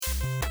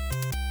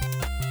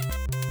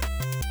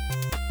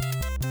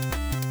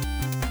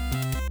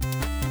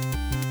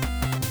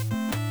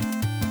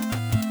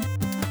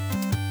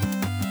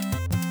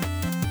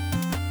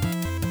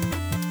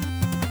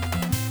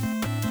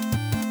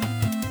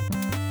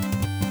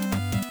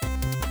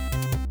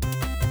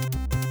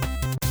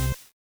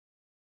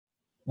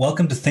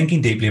Welcome to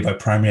Thinking Deeply About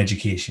Primary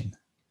Education,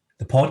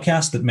 the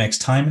podcast that makes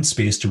time and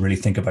space to really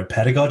think about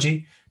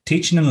pedagogy,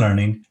 teaching and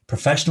learning,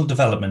 professional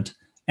development,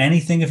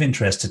 anything of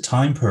interest to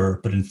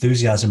time-poor but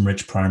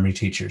enthusiasm-rich primary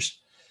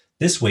teachers.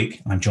 This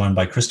week, I'm joined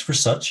by Christopher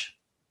Such.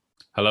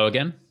 Hello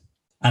again.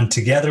 And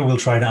together we'll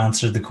try to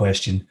answer the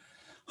question,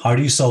 how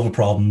do you solve a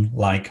problem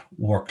like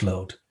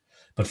workload?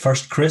 But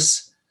first,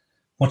 Chris,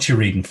 what you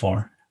reading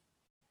for?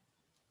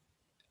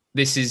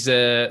 This is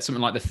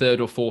something like the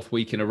third or fourth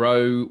week in a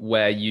row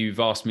where you've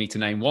asked me to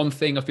name one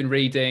thing I've been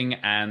reading,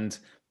 and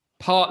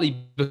partly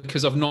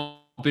because I've not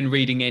been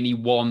reading any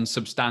one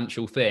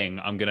substantial thing,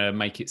 I'm going to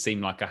make it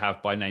seem like I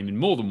have by naming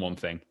more than one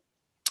thing.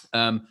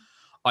 I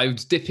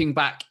was dipping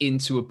back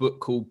into a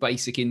book called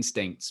Basic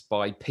Instincts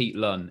by Pete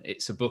Lunn.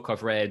 It's a book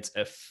I've read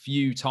a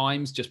few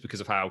times just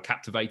because of how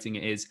captivating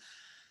it is.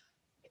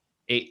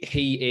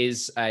 He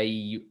is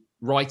a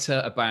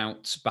writer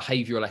about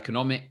behavioral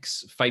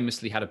economics,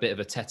 famously had a bit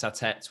of a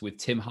tete-a-tete with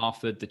Tim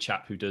Harford, the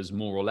chap who does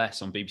More or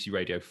Less on BBC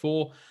Radio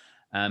 4,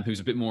 who's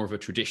a bit more of a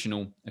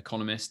traditional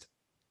economist.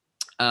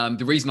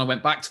 The reason I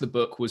went back to the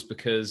book was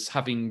because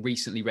having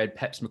recently read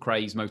Peps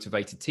McRae's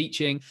Motivated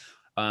Teaching,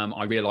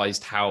 I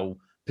realized how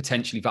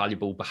potentially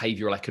valuable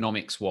behavioral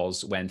economics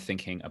was when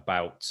thinking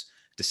about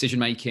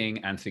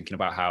decision-making and thinking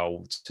about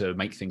how to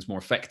make things more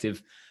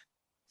effective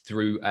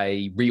through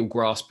a real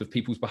grasp of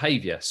people's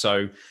behavior.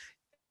 So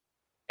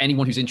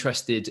anyone who's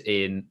interested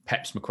in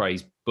Peps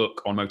McRae's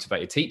book on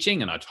motivated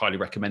teaching, and I'd highly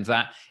recommend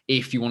that,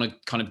 if you want to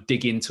kind of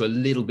dig into a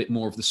little bit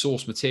more of the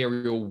source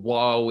material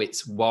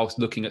whilst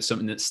looking at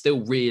something that's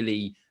still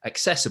really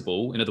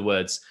accessible, in other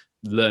words,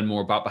 learn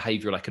more about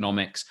behavioral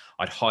economics,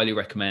 I'd highly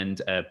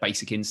recommend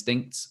Basic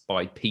Instincts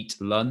by Pete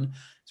Lunn.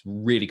 It's a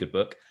really good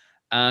book.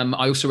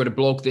 I also read a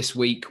blog this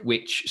week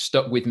which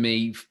stuck with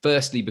me,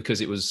 firstly because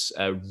it was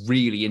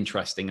really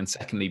interesting, and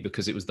secondly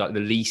because it was like the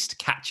least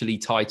catchily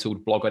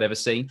titled blog I'd ever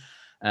seen.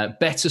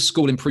 Better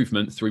School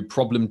Improvement Through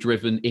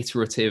Problem-Driven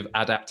Iterative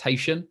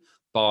Adaptation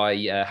by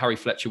Harry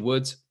Fletcher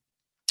Wood.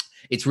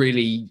 It's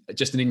really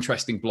just an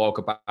interesting blog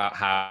about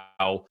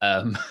how,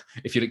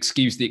 if you'll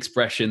excuse the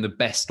expression, the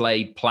best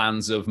laid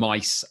plans of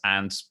mice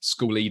and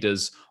school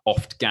leaders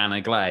oft gan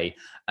agley.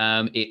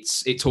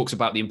 It talks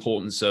about the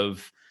importance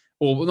of,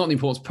 or not the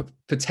importance,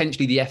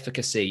 potentially the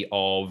efficacy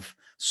of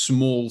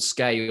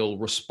small-scale,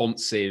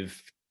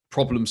 responsive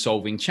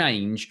problem-solving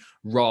change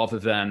rather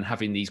than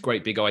having these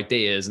great big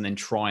ideas and then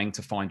trying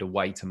to find a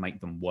way to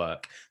make them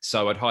work.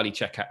 So I'd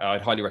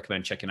highly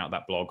recommend checking out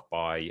that blog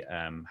by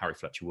Harry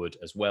Fletcher Wood,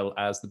 as well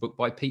as the book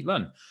by Pete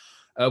Lunn.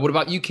 What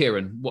about you,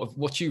 Kieran?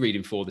 What are you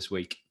reading for this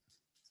week?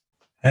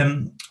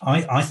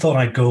 I thought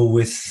I'd go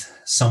with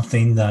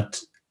something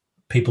that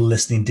people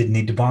listening didn't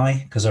need to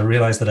buy, because I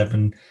realized that I've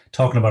been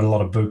talking about a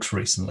lot of books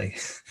recently.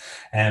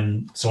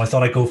 So I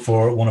thought I'd go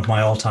for one of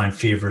my all-time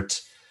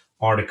favorite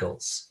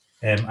articles.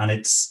 And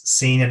it's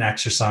seeing an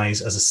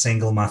exercise as a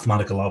single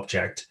mathematical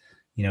object,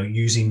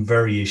 using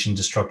variation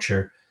to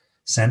structure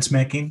sense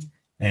making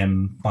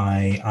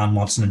by Anne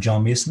Watson and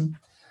John Mason.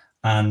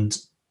 And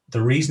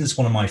the reason it's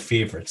one of my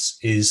favorites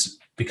is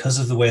because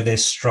of the way they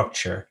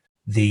structure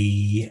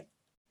the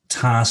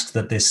task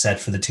that they set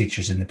for the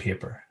teachers in the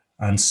paper.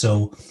 And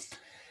so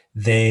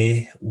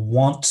they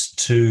want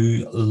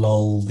to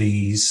lull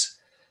these,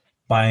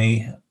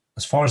 by,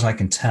 as far as I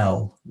can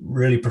tell,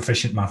 really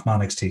proficient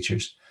mathematics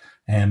teachers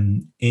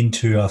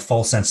into a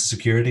false sense of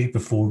security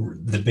before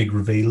the big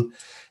reveal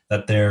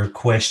that their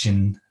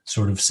question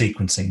sort of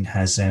sequencing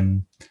has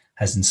in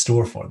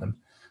store for them.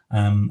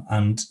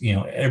 And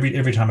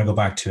every time I go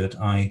back to it,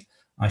 I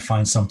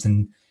find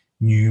something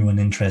new and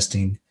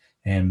interesting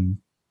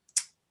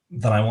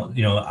that I want,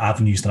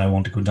 avenues that I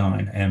want to go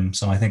down.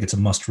 So I think it's a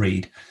must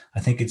read. I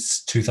think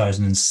it's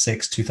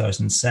 2006,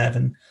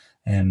 2007.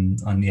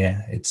 And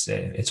yeah,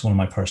 it's one of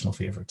my personal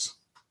favorites.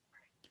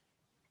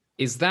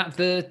 Is that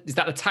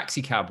the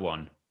taxi cab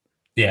one?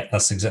 Yeah,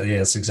 that's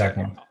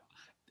exactly one.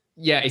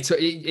 Yeah,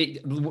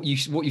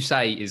 what you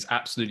say is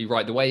absolutely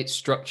right. The way it's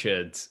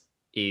structured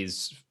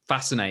is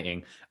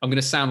fascinating. I'm going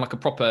to sound like a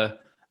proper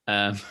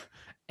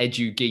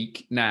edu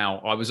geek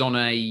now. I was on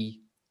a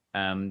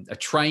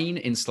train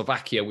in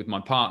Slovakia with my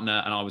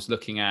partner, and I was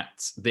looking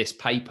at this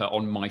paper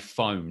on my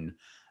phone.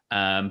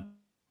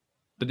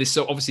 But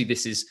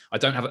I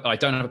don't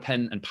have a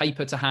pen and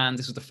paper to hand.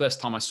 This was the first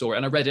time I saw it,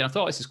 and I read it and I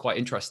thought, this is quite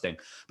interesting.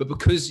 But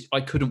because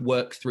I couldn't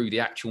work through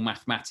the actual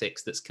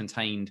mathematics that's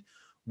contained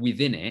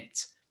within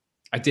it,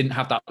 I didn't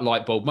have that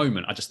light bulb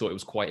moment. I just thought it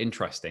was quite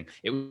interesting.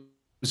 It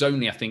was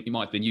only, I think it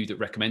might have been you that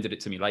recommended it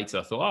to me later.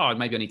 I thought,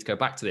 maybe I need to go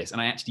back to this.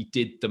 And I actually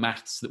did the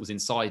maths that was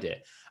inside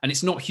it. And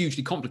it's not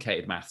hugely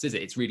complicated maths, is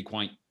it? It's really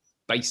quite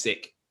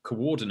basic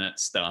coordinate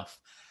stuff.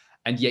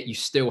 And yet you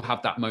still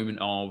have that moment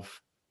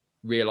of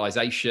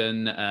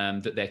realization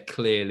that they're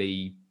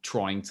clearly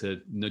trying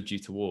to nudge you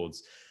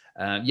towards.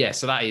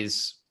 So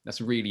that's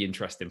a really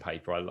interesting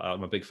paper.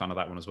 I'm a big fan of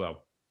that one as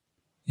well.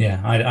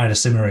 Yeah, I had a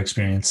similar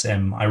experience.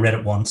 I read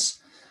it once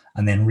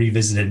and then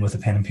revisited with a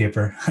pen and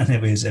paper, and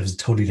it was a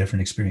totally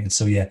different experience.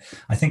 So yeah,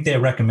 I think they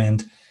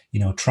recommend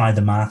try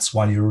the maths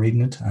while you're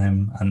reading it.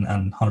 And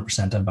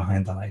 100% I'm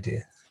behind that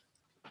idea.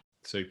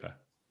 Super.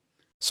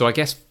 So I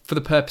guess for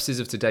the purposes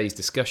of today's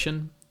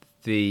discussion,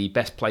 the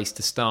best place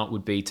to start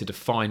would be to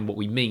define what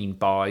we mean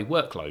by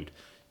workload.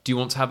 Do you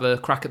want to have a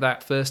crack at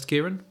that first,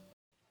 Kieran?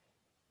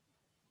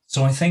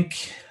 So I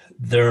think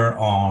there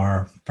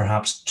are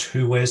perhaps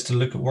two ways to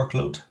look at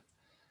workload,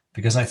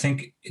 because I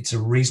think it's a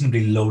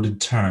reasonably loaded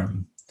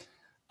term.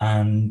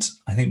 And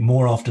I think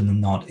more often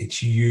than not,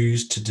 it's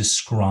used to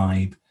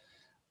describe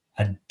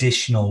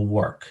additional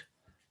work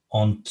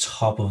on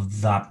top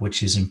of that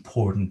which is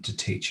important to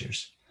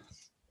teachers.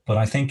 But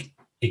I think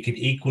it could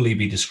equally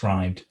be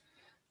described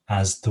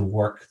as the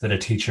work that a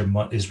teacher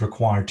is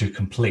required to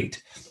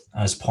complete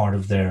as part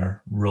of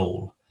their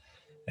role.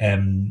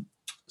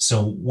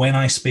 So when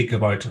I speak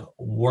about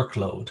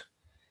workload,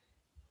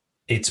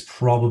 it's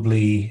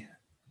probably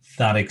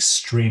that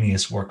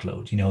extraneous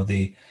workload,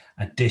 the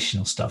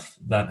additional stuff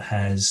that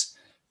has,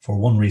 for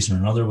one reason or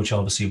another, which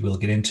obviously we'll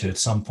get into at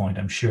some point,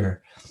 I'm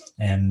sure,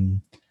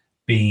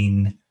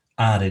 being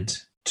added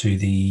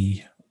to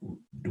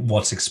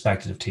what's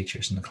expected of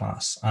teachers in the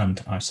class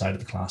and outside of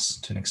the class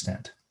to an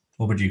extent.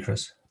 What about you,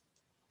 Chris?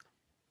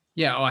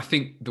 Yeah, I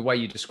think the way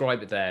you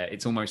describe it there,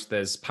 it's almost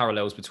there's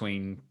parallels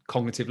between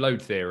cognitive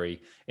load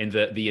theory in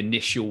that the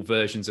initial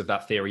versions of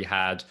that theory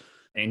had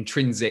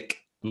intrinsic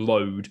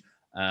load,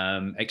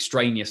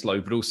 extraneous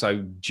load, but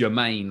also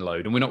germane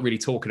load. And we're not really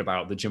talking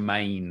about the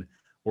germane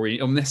or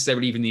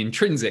necessarily even the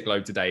intrinsic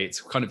load today.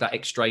 It's kind of that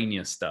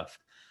extraneous stuff.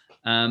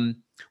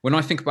 When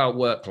I think about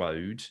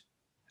workload,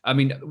 I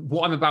mean,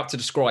 what I'm about to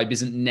describe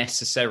isn't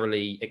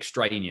necessarily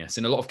extraneous.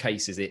 In a lot of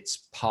cases,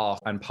 it's part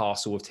and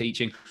parcel of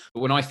teaching.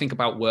 But when I think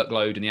about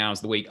workload and the hours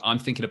of the week, I'm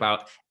thinking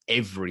about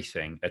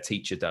everything a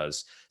teacher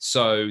does.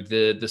 So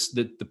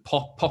the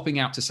popping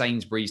out to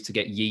Sainsbury's to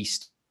get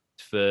yeast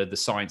for the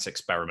science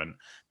experiment,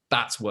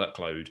 that's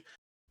workload.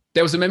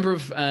 There was a member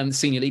of the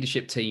senior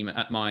leadership team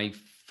at my,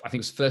 I think it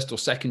was first or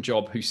second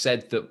job, who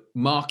said that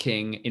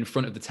marking in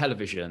front of the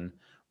television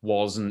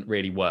wasn't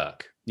really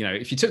work.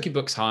 If you took your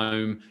books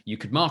home, you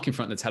could mark in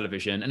front of the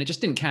television and it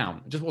just didn't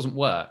count. It just wasn't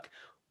work.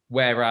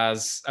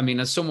 Whereas, I mean,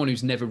 as someone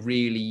who's never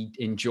really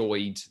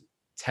enjoyed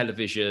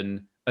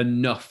television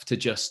enough to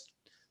just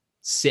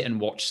sit and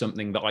watch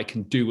something that I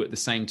can do at the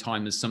same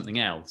time as something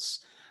else,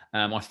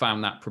 I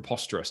found that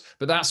preposterous.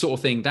 But that sort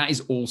of thing, that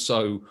is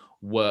also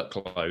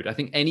workload. I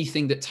think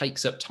anything that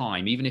takes up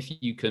time, even if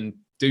you can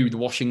do the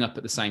washing up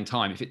at the same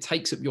time, if it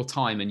takes up your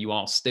time and you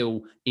are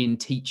still in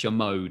teacher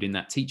mode, in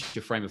that teacher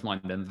frame of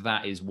mind, then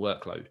that is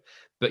workload.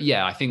 But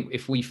yeah, I think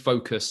if we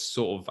focus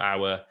sort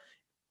of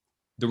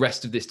the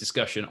rest of this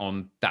discussion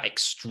on that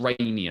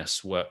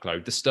extraneous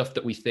workload, the stuff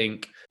that we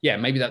think, yeah,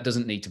 maybe that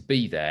doesn't need to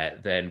be there,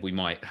 then we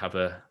might have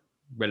a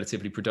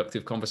relatively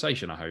productive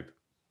conversation, I hope.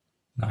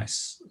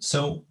 Nice.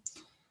 So I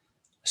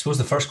suppose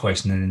the first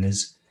question then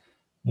is,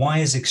 why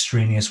is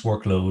extraneous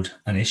workload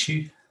an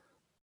issue?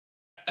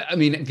 I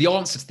mean, the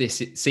answer to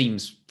this, it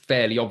seems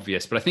fairly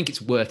obvious, but I think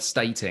it's worth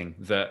stating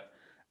that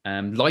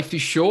life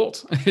is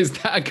short. Is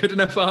that a good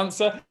enough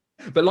answer?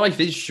 But life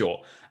is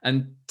short,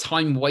 and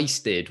time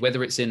wasted,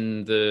 whether it's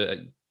in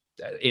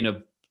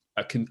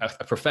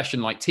a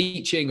profession like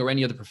teaching or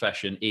any other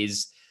profession,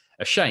 is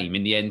a shame.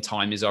 In the end,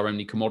 time is our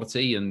only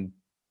commodity,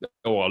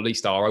 or at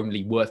least our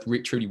only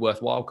truly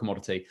worthwhile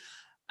commodity.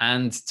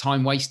 And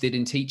time wasted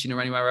in teaching or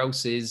anywhere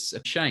else is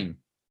a shame.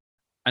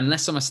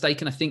 Unless I'm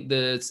mistaken, I think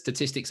the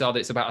statistics are that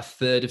it's about a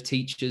third of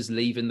teachers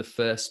leave in the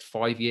first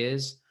 5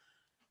 years,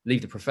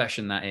 leave the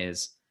profession, that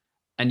is.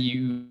 And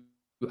you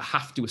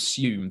have to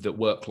assume that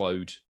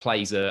workload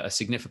plays a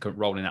significant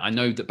role in it. I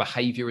know that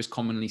behavior is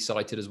commonly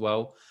cited as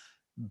well.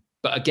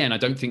 But again, I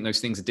don't think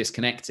those things are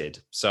disconnected.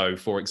 So,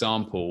 for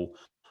example,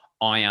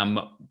 I am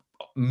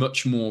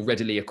much more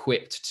readily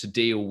equipped to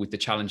deal with the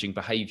challenging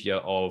behavior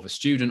of a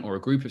student or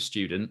a group of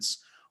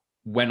students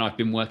when I've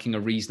been working a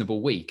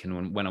reasonable week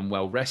and when I'm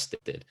well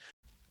rested.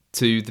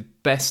 To the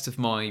best of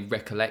my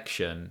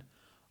recollection,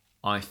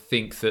 I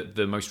think that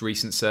the most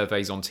recent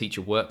surveys on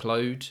teacher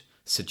workload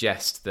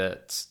suggest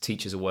that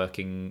teachers are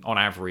working on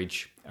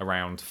average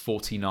around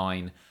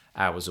 49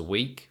 hours a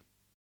week.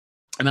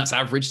 And that's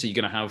average. So you're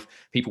going to have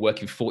people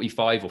working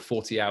 45 or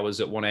 40 hours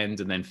at one end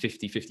and then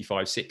 50,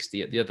 55,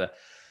 60 at the other.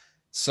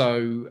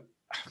 So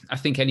I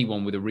think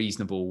anyone with a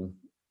reasonable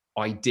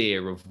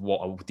idea of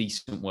what a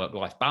decent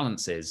work-life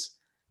balance is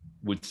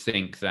would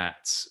think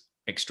that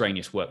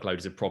extraneous workload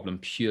is a problem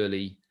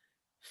purely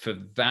for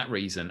that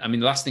reason. I mean,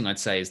 the last thing I'd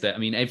say is that, I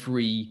mean,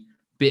 every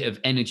bit of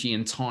energy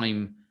and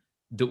time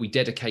that we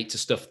dedicate to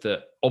stuff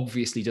that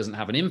obviously doesn't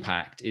have an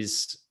impact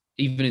is,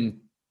 even in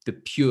the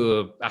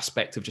pure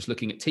aspect of just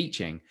looking at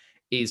teaching,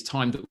 is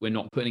time that we're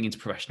not putting into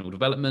professional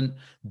development,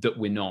 that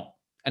we're not,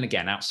 and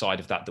again,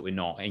 outside of that we're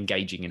not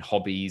engaging in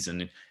hobbies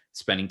and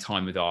spending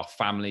time with our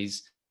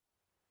families.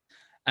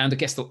 And I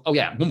guess,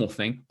 one more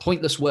thing,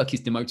 pointless work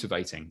is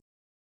demotivating.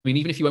 I mean,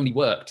 even if you only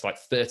worked like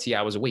 30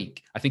 hours a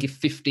week, I think if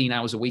 15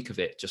 hours a week of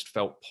it just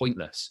felt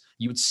pointless,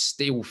 you would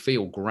still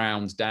feel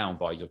ground down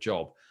by your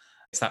job.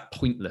 it's that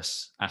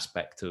pointless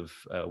aspect of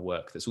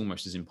work that's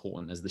almost as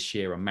important as the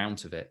sheer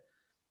amount of it.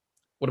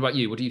 What about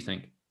you? What do you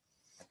think?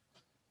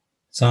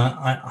 So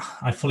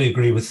I fully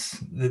agree with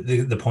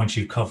the points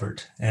you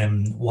covered.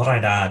 What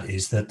I'd add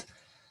is that,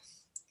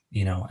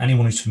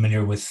 anyone who's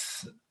familiar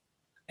with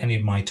any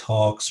of my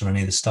talks or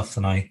any of the stuff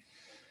that I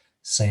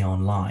say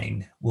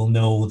online will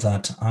know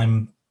that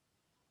I'm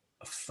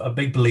a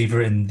big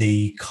believer in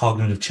the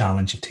cognitive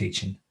challenge of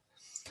teaching.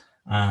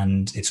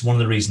 And it's one of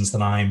the reasons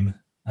that I'm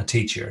a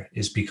teacher,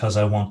 is because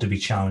I want to be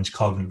challenged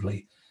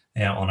cognitively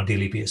on a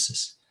daily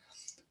basis.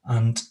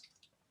 And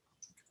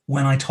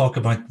when I talk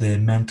about the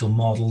mental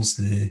models,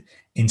 the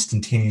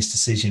instantaneous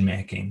decision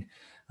making,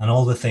 and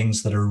all the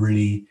things that are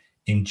really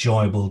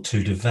enjoyable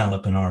to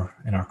develop in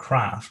our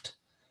craft,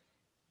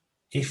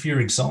 if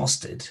you're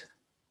exhausted,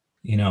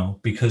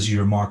 because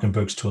you're marking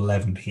books to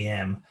 11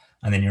 p.m.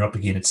 and then you're up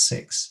again at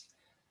 6,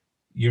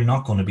 you're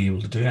not going to be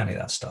able to do any of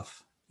that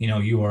stuff.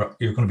 You're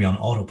going to be on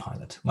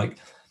autopilot. Like,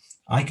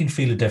 I can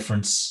feel a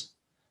difference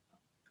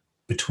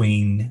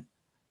between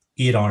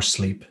 8 hours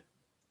sleep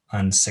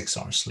and 6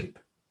 hours sleep,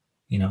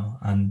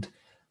 and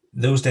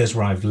those days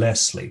where I have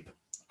less sleep,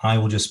 I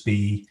will just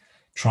be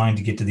trying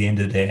to get to the end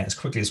of the day as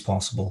quickly as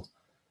possible,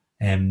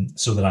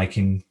 so that I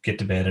can get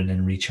to bed and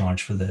then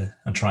recharge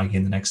and try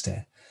again the next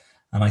day.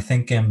 And I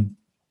think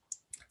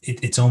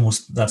it's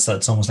almost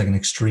like an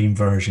extreme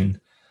version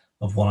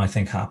of what I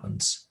think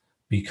happens,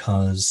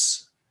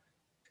 because,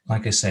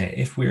 like I say,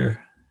 if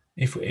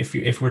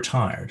we're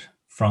tired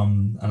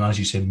from, and as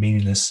you said,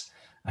 meaningless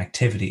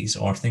activities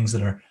or things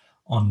that are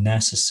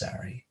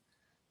unnecessary,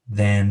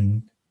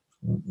 then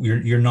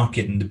you're not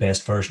getting the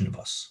best version of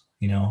us.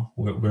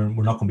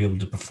 We're not going to be able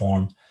to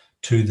perform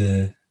to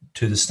the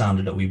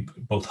standard that we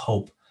both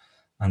hope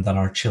and that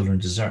our children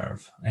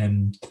deserve.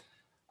 And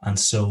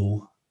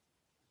so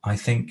I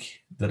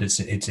think that it's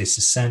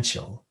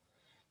essential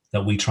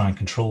that we try and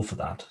control for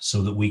that,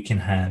 so that we can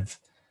have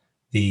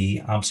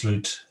the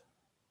absolute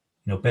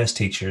best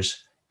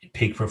teachers in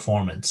peak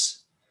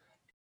performance.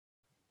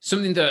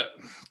 Something that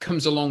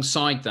comes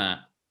alongside that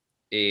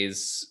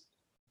is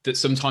that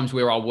sometimes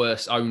we're our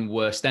own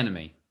worst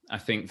enemy. I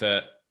think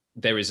that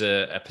there is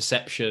a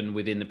perception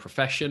within the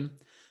profession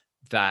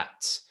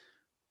that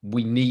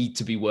we need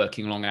to be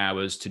working long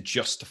hours to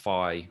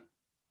justify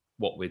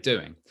what we're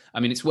doing. I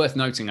mean, it's worth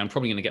noting, I'm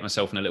probably going to get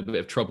myself in a little bit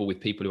of trouble with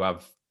people who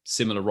have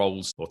similar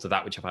roles or to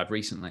that which I've had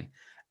recently,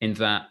 in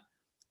that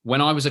when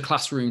I was a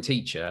classroom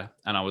teacher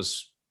and I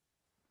was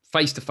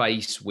face to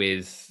face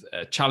with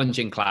a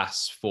challenging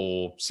class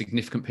for a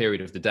significant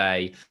period of the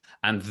day,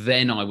 and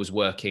then I was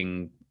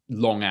working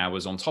long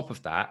hours on top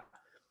of that,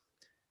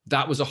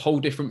 that was a whole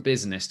different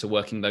business to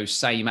working those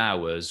same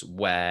hours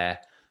where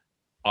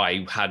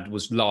I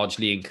was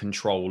largely in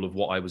control of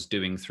what I was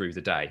doing through the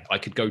day. I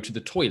could go to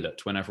the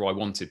toilet whenever I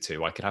wanted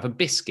to. I could have a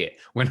biscuit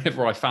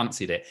whenever I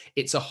fancied it.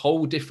 It's a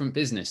whole different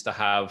business to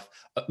have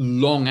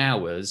long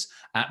hours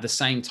at the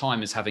same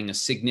time as having a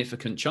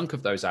significant chunk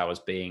of those hours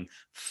being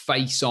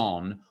face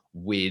on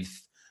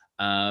with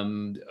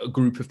a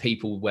group of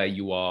people where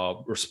you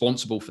are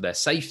responsible for their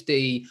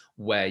safety,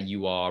 where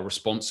you are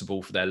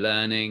responsible for their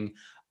learning.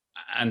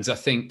 And I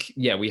think,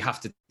 we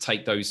have to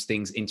take those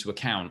things into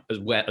account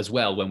as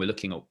well when we're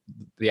looking at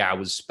the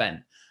hours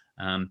spent.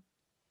 And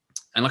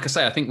like I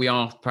say, I think we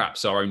are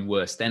perhaps our own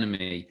worst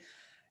enemy,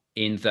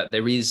 in that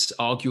there is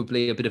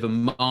arguably a bit of a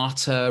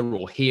martyr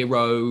or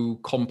hero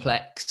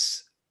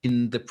complex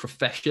in the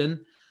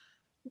profession.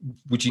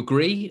 Would you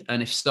agree?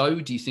 And if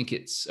so, do you think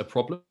it's a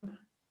problem?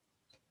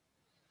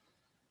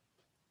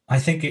 I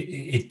think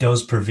it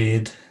does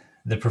pervade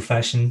the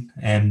profession.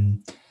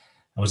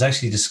 I was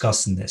actually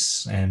discussing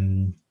this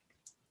a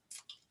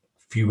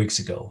few weeks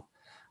ago,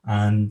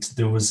 and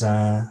there was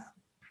a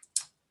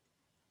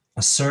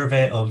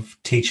survey of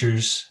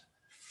teachers'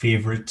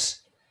 favorite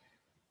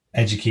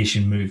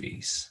education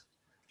movies.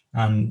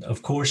 And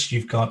of course,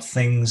 you've got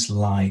things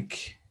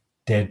like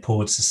Dead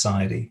Poets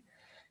Society,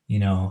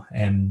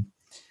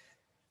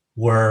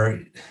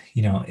 where,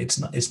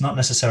 it's not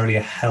necessarily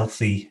a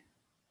healthy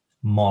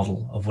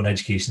model of what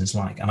education is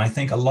like. And I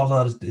think a lot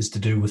of that is to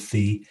do with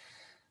the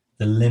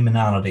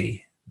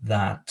liminality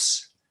that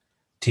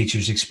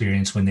teachers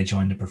experience when they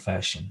join the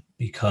profession.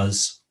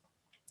 Because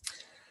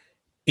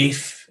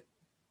if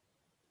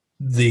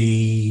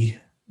the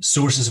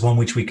sources upon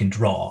which we can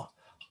draw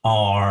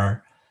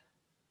are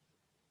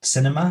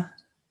cinema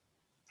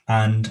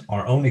and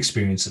our own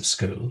experience of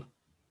school,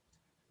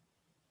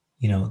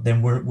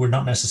 then we're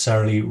not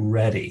necessarily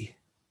ready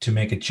to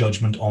make a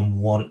judgment on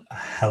what a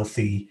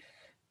healthy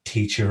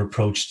teacher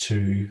approach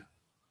to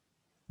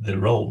the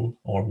role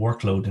or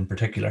workload in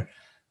particular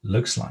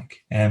looks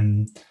like.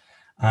 And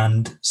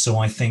so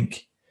I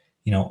think,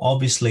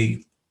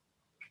 obviously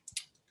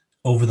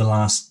over the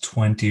last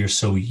 20 or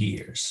so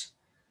years,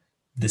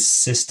 the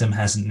system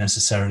hasn't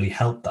necessarily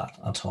helped that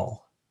at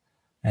all.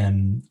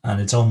 And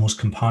it's almost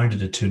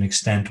compounded it to an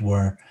extent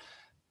where,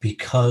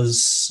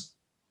 because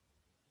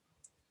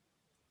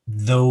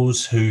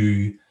those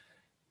who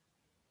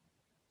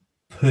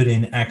put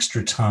in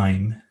extra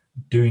time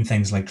doing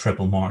things like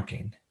triple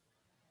marking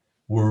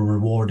were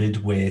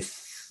rewarded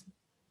with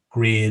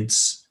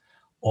grades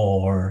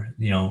or,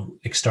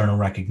 external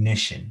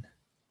recognition,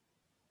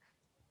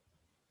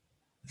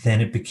 then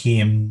it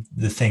became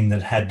the thing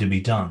that had to be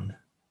done.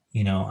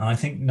 And I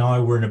think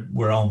now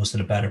we're almost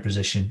in a better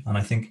position, and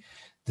I think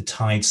the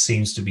tide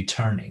seems to be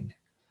turning.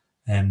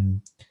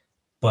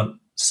 But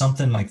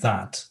something like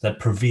that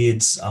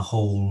pervades a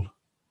whole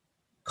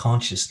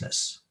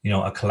consciousness,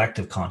 a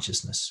collective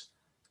consciousness,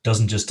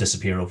 doesn't just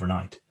disappear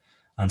overnight.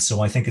 And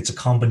so I think it's a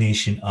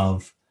combination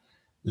of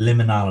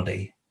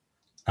liminality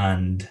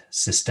and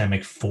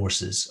systemic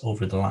forces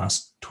over the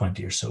last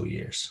 20 or so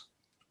years.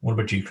 What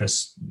about you,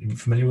 Chris? Are you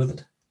familiar with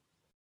it?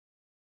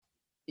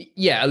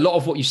 Yeah, a lot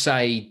of what you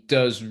say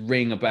does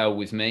ring a bell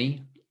with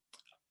me.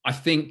 I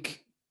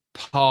think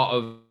part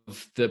of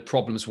the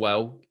problem as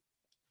well,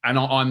 and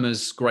I'm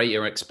as great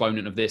an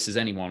exponent of this as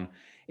anyone,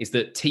 is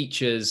that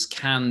teachers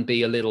can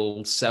be a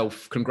little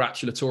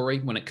self-congratulatory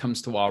when it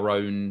comes to our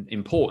own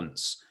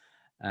importance.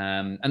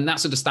 And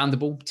that's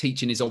understandable.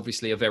 Teaching is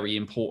obviously a very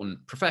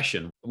important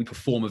profession. We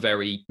perform a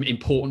very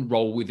important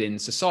role within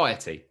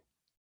society.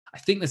 I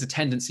think there's a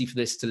tendency for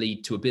this to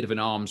lead to a bit of an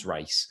arms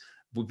race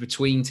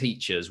between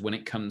teachers when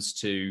it comes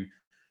to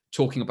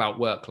talking about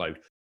workload.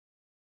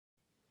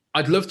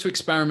 I'd love to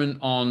experiment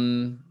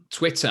on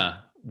Twitter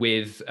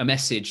with a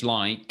message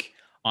like,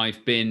 I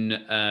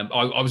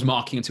was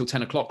marking until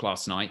 10 o'clock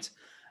last night,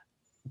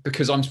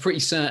 because I'm pretty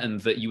certain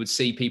that you would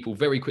see people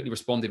very quickly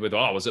responded with,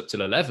 I was up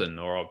till 11,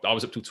 or I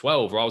was up till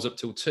 12, or I was up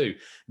till 2.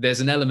 There's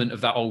an element of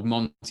that old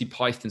Monty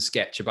Python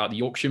sketch about the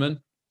Yorkshireman.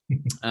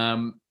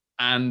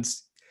 And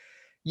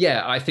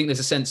yeah, I think there's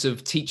a sense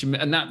of teacher,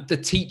 and that the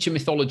teacher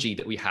mythology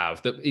that we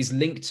have that is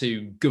linked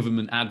to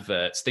government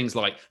adverts, things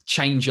like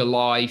change your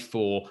life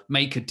or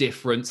make a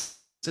difference.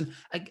 And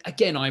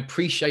again, I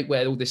appreciate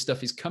where all this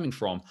stuff is coming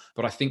from,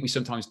 but I think we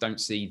sometimes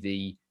don't see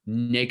the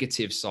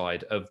negative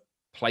side of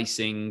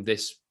placing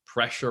this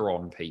pressure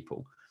on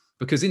people.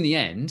 Because in the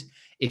end,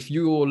 if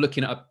you're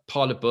looking at a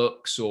pile of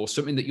books or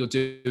something that you're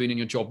doing in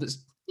your job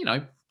that's,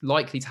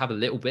 likely to have a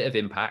little bit of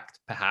impact,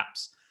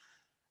 perhaps,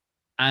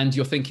 and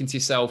you're thinking to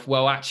yourself,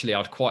 well, actually,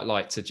 I'd quite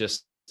like to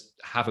just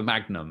have a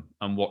Magnum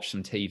and watch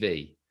some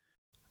TV.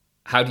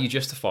 How do you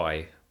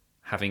justify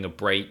having a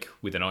break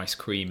with an ice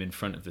cream in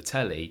front of the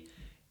telly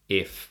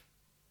if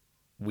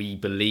we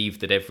believe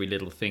that every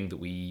little thing that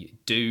we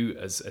do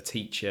as a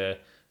teacher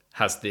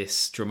has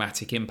this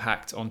dramatic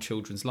impact on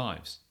children's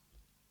lives?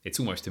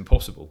 It's almost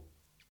impossible.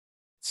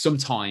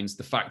 Sometimes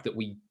the fact that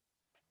we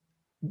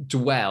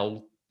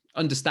dwell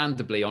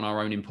understandably on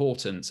our own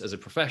importance as a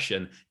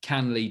profession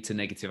can lead to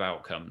negative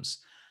outcomes.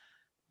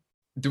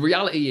 The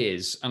reality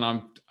is, and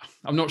I'm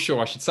not sure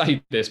I should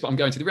say this, but I'm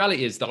going to, the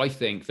reality is that I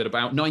think that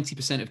about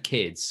 90% of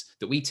kids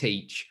that we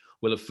teach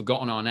will have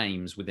forgotten our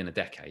names within a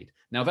decade.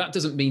 Now, that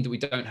doesn't mean that we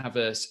don't have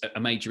a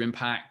major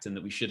impact and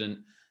that we shouldn't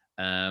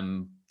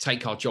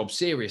take our job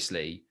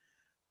seriously,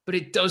 but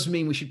it does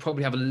mean we should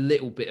probably have a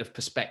little bit of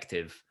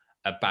perspective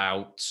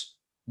about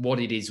what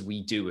it is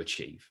we do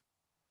achieve,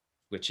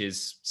 which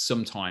is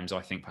sometimes,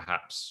 I think,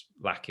 perhaps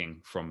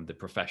lacking from the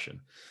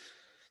profession.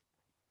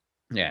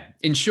 Yeah.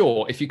 In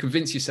short, if you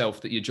convince yourself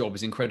that your job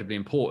is incredibly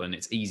important,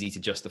 it's easy to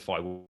justify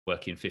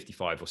working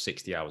 55 or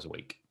 60 hours a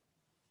week.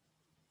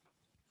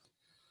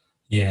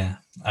 Yeah.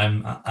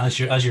 As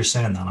you're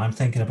saying that, I'm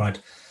thinking about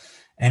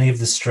any of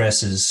the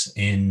stresses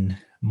in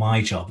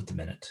my job at the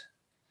minute.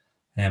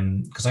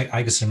 Because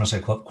I consider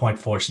myself quite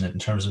fortunate in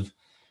terms of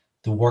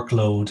the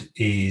workload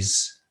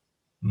is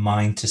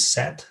mine to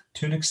set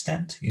to an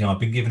extent. I've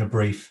been given a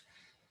brief,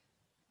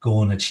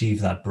 go and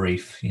achieve that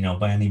brief,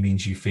 by any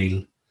means you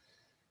feel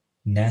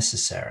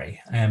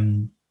necessary.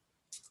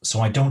 So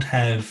I don't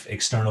have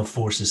external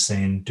forces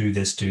saying do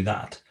this, do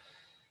that.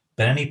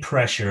 But any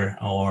pressure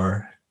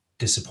or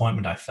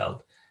disappointment I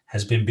felt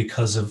has been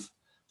because of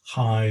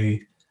how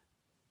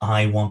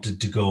I wanted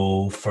to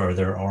go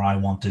further, or I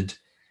wanted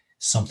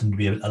something to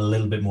be a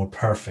little bit more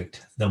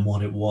perfect than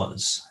what it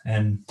was.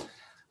 And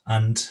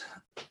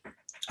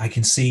I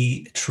can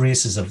see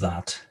traces of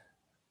that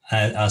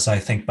as I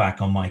think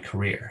back on my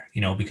career,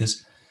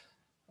 because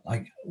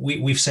like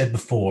we've said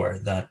before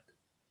that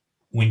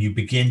when you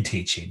begin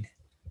teaching,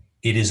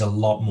 it is a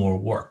lot more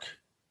work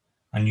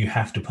and you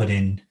have to put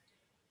in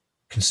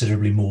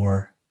considerably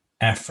more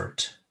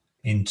effort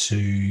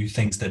into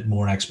things that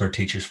more expert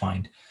teachers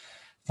find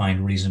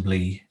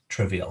reasonably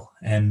trivial.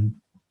 And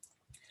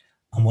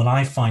what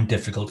I find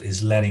difficult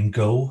is letting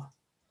go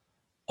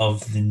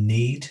of the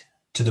need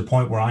to the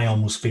point where I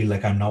almost feel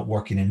like I'm not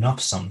working enough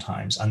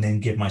sometimes, and then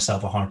give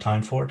myself a hard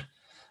time for it.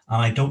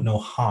 And I don't know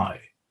how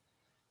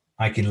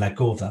I can let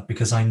go of that,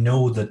 because I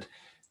know that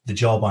the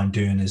job I'm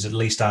doing is at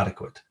least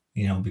adequate,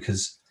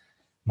 because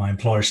my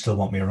employers still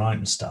want me around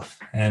and stuff.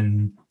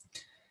 And,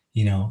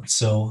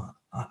 so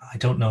I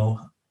don't know.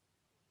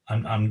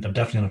 I'm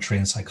definitely not a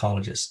trained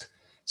psychologist,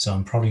 so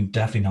I'm probably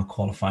definitely not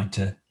qualified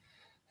to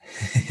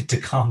to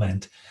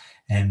comment.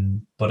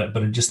 But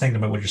I'm just thinking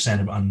about what you're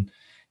saying about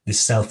this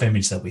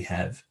self-image that we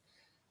have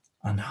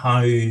and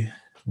how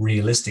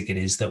realistic it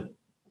is that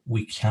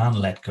we can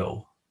let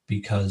go,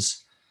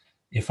 because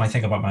if I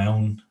think about my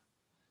own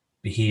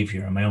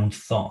behavior and my own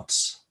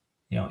thoughts,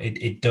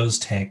 it does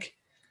take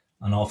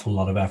an awful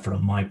lot of effort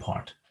on my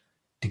part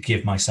to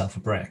give myself a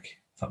break,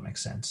 if that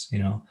makes sense,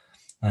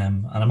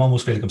 and I'm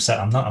almost feeling upset.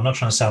 I'm not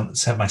trying to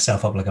set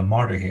myself up like a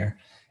martyr here.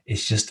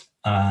 It's just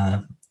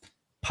a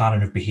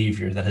pattern of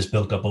behavior that has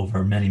built up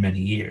over many,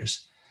 many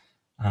years.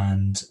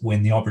 And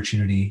when the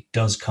opportunity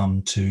does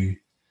come to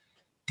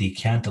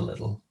decant a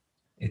little,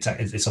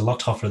 it's a lot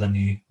tougher than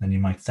you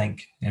might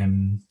think.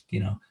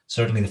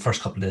 Certainly the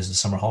first couple of days of the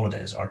summer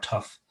holidays are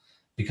tough,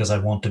 because I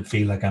want to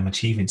feel like I'm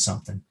achieving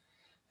something.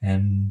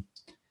 And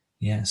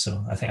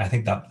so I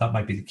think that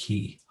might be the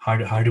key.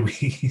 How do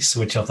we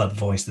switch off that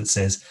voice that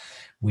says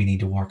we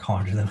need to work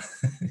harder than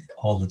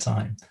all the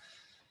time?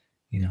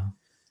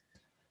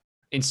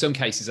 In some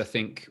cases, I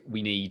think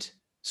we need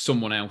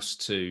someone else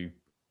to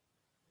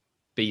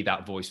be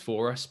that voice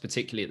for us,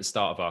 particularly at the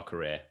start of our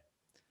career.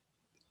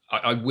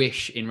 I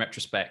wish, in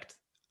retrospect,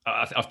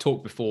 I've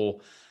talked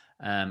before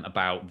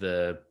about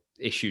the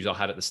issues I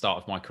had at the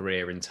start of my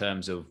career in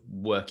terms of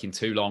working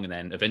too long and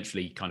then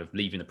eventually kind of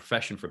leaving the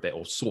profession for a bit,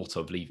 or sort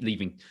of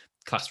leaving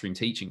classroom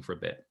teaching for a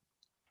bit.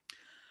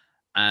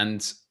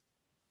 And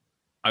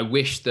I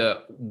wish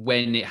that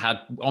when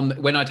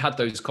I'd had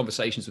those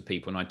conversations with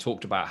people and I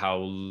talked about how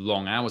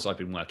long hours I've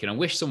been working, I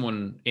wish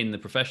someone in the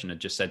profession had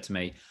just said to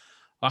me,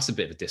 "That's a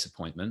bit of a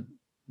disappointment.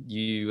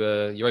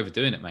 You're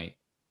overdoing it, mate."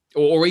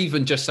 Or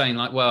even just saying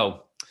like,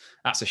 "Well,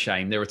 that's a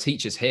shame. There are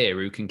teachers here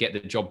who can get the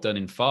job done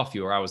in far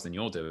fewer hours than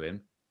you're doing."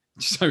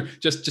 So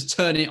just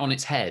turn it on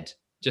its head.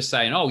 Just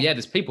saying, "Oh yeah,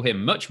 there's people here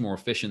much more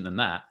efficient than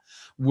that,"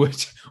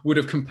 would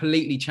have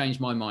completely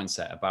changed my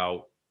mindset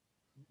about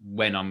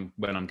when I'm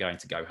going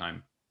to go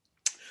home.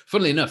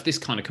 Funnily enough, this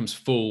kind of comes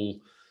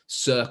full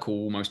circle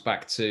almost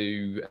back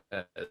to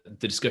the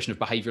discussion of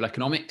behavioral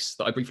economics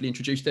that I briefly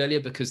introduced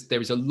earlier, because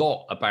there is a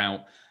lot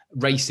about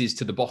races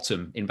to the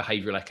bottom in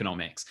behavioral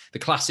economics. The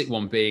classic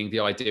one being the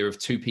idea of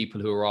two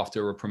people who are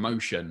after a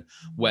promotion,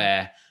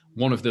 where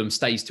one of them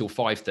stays till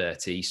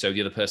 5:30, so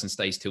the other person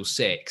stays till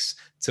 6,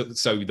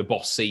 so the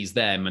boss sees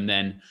them, and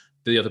then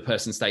the other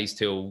person stays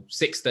till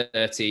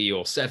 6:30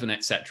 or 7,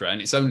 etc.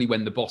 And it's only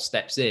when the boss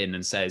steps in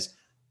and says,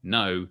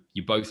 "No,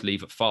 you both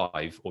leave at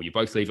 5, or you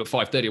both leave at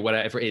 5:30, or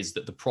whatever it is,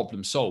 that the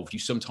problem's solved." You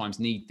sometimes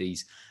need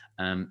these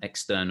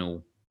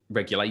external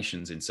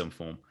regulations in some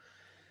form.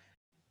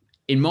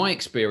 In my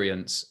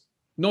experience,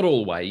 not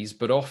always,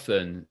 but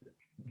often,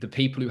 the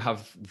people who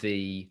have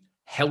the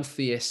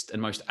healthiest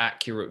and most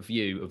accurate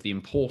view of the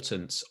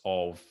importance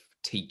of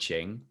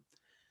teaching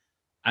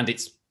and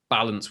its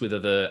balance with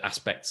other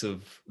aspects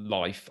of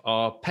life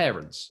are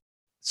parents.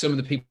 Some of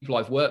the people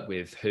I've worked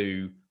with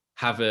who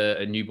have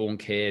a newborn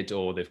kid,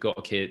 or they've got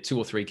a kid, 2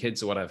 or 3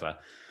 kids or whatever,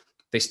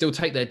 they still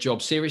take their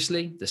job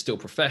seriously. They're still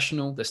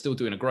professional. They're still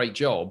doing a great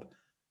job.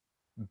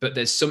 But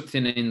there's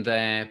something in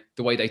the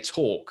way they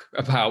talk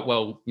about,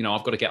 well,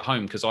 I've got to get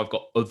home because I've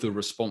got other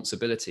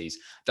responsibilities,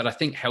 that I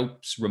think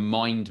helps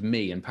remind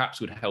me, and perhaps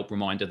would help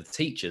remind other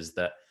teachers,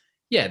 that,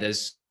 yeah,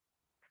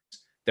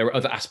 there are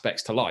other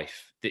aspects to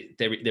life.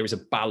 There is a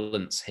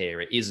balance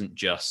here. It isn't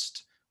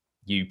just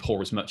you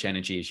pour as much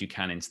energy as you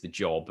can into the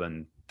job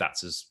and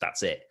that's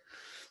it.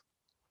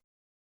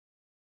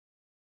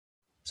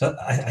 So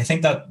I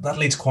think that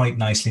leads quite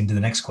nicely into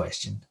the next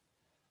question.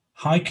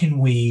 How can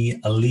we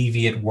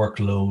alleviate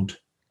workload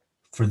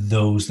for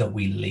those that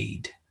we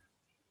lead?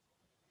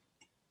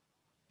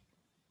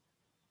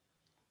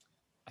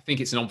 I think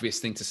it's an obvious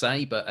thing to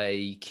say, but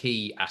a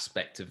key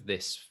aspect of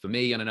this for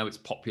me, and I know it's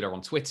popular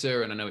on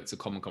Twitter and I know it's a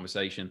common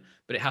conversation,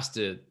 but it has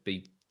to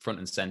be front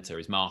and center,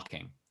 is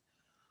marking.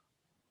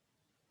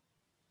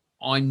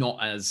 I'm not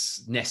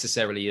as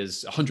necessarily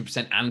as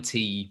 100%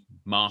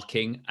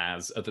 anti-marking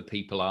as other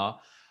people are.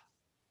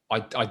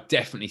 I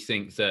definitely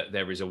think that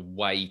there is a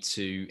way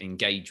to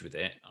engage with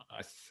it.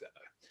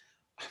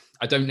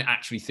 I don't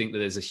actually think that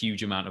there's a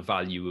huge amount of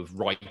value of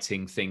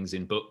writing things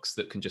in books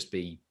that can just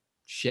be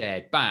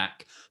shared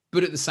back.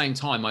 But at the same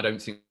time, I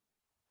don't think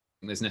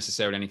there's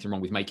necessarily anything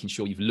wrong with making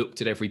sure you've looked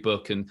at every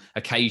book and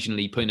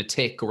occasionally putting a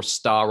tick or a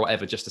star or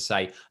whatever, just to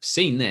say, I've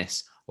seen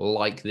this,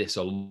 like this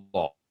a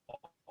lot.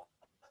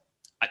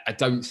 I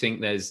don't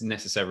think there's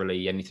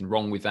necessarily anything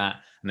wrong with that.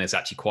 And there's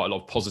actually quite a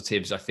lot of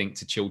positives, I think,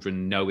 to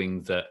children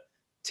knowing that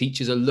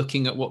teachers are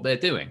looking at what they're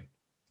doing.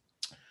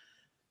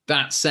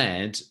 That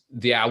said,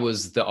 the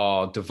hours that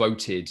are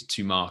devoted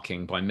to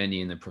marking by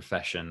many in the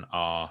profession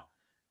are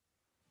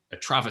a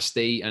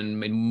travesty. And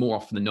more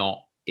often than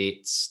not,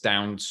 it's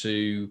down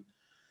to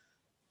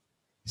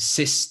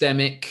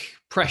systemic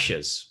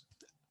pressures.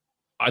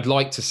 I'd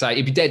like to say,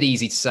 it'd be dead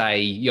easy to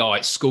say, yeah,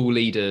 it's school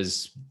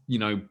leaders,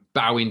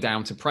 bowing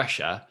down to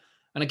pressure.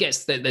 And I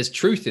guess that there's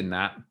truth in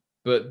that,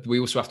 but we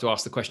also have to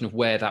ask the question of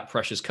where that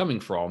pressure is coming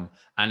from.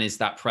 And is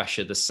that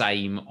pressure the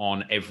same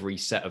on every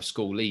set of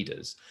school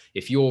leaders?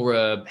 If you're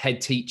a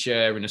head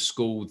teacher in a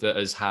school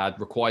that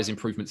requires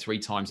improvement 3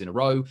 times in a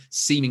row,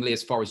 seemingly,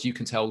 as far as you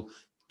can tell,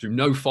 through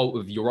no fault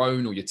of your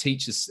own or your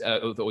teachers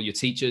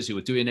who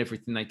are doing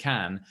everything they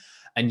can,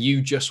 and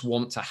you just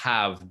want to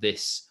have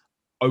this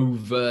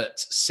overt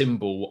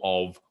symbol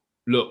of,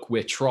 look,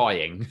 we're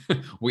trying,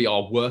 we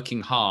are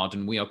working hard,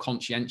 and we are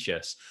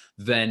conscientious,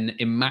 then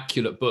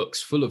immaculate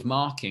books full of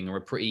marking are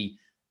a pretty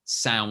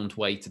sound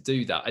way to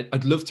do that.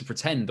 I'd love to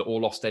pretend that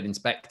all Ofsted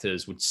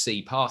inspectors would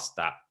see past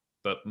that,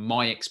 but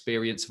my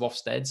experience of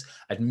Ofsteds,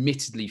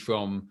 admittedly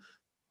from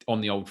on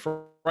the old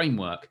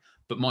framework,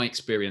 but my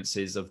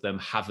experiences of them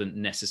haven't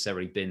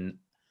necessarily been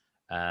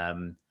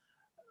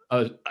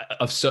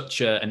of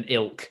such an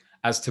ilk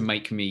as to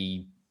make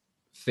me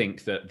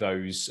think that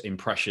those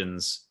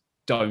impressions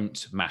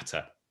don't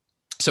matter.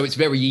 So it's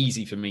very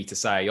easy for me to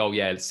say, oh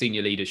yeah,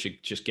 senior leaders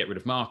should just get rid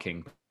of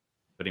marking.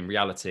 But in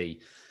reality,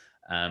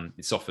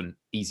 it's often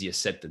easier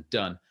said than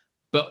done.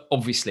 But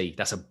obviously,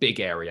 that's a big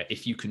area.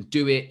 If you can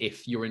do it,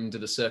 if you're under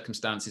the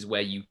circumstances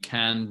where you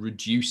can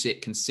reduce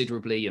it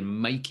considerably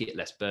and make it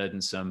less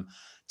burdensome,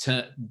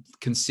 to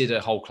consider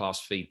whole class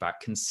feedback,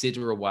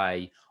 consider a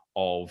way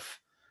of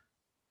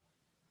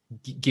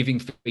giving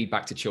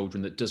feedback to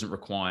children that doesn't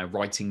require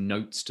writing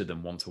notes to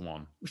them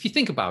one-to-one. If you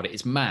think about it,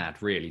 it's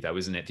mad, really, though,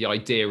 isn't it? The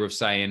idea of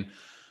saying,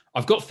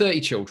 I've got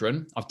 30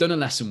 children, I've done a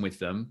lesson with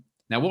them.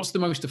 Now, what's the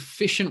most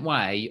efficient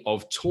way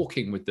of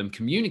talking with them,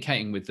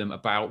 communicating with them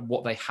about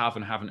what they have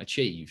and haven't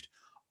achieved?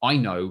 I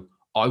know,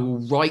 I will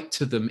write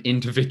to them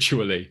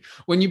individually.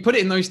 When you put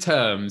it in those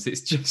terms,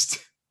 it's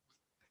just,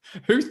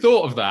 who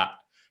thought of that?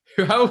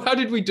 How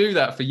did we do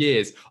that for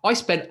years? I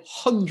spent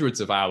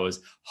hundreds of hours,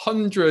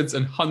 hundreds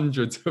and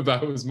hundreds of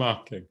hours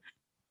marking.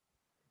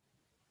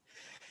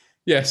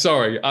 Yeah,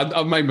 sorry,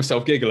 I made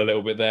myself giggle a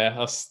little bit there.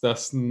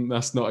 That's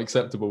not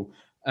acceptable.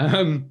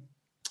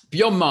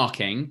 Beyond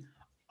marking,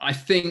 I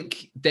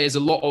think there's a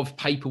lot of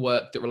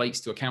paperwork that relates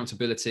to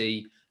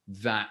accountability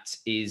that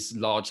is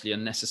largely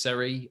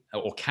unnecessary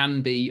or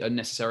can be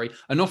unnecessary,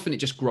 and often it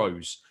just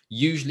grows.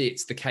 Usually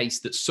it's the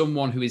case that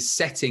someone who is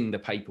setting the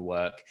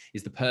paperwork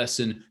is the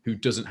person who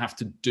doesn't have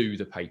to do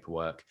the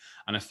paperwork.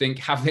 And I think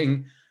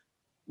having,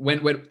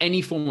 when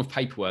any form of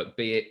paperwork,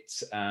 be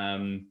it,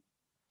 I'm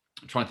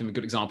trying to think of a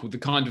good example, the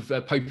kind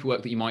of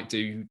paperwork that you might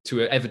do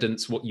to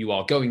evidence what you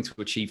are going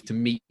to achieve to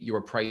meet your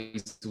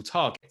appraisal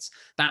targets,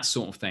 that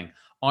sort of thing.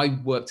 I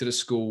worked at a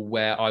school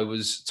where I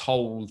was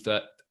told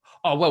that,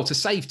 oh, well, to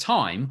save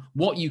time,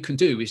 what you can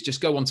do is just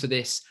go onto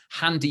this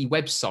handy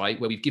website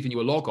where we've given you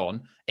a log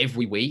on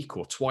every week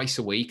or twice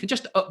a week and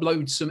just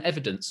upload some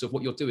evidence of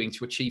what you're doing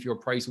to achieve your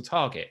appraisal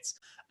targets.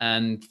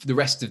 And for the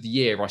rest of the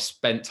year, I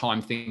spent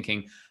time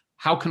thinking,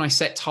 how can I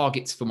set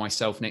targets for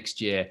myself next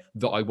year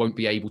that I won't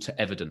be able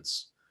to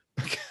evidence?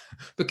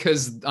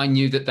 Because I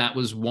knew that that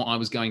was what I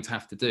was going to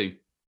have to do.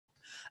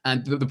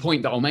 And the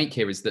point that I'll make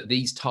here is that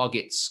these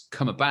targets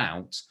come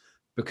about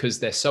because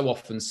they're so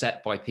often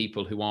set by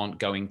people who aren't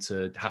going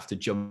to have to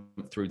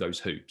jump through those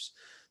hoops.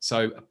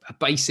 So a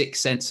basic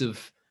sense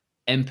of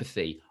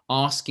empathy,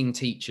 asking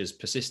teachers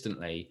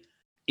persistently,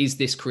 is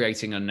this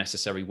creating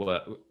unnecessary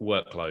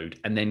workload?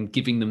 And then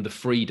giving them the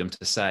freedom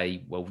to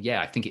say, well,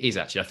 yeah, I think it is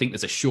actually. I think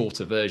there's a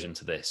shorter version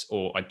to this,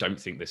 or I don't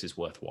think this is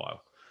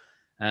worthwhile.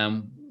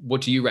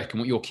 What do you reckon?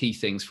 What are your key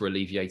things for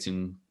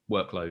alleviating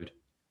workload?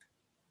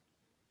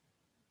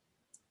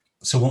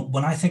 So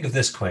when I think of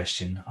this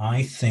question,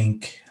 I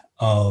think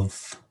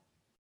of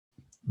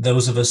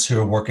those of us who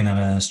are working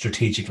at a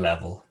strategic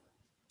level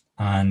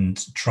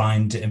and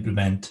trying to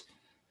implement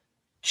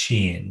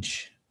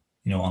change,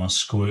 on a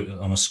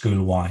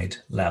school-wide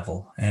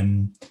level,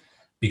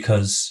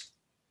 because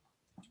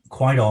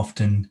quite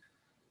often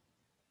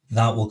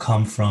that will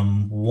come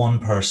from one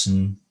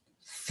person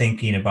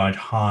thinking about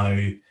how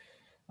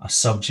a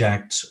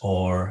subject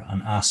or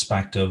an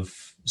aspect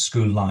of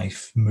school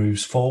life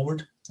moves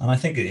forward, and I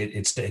think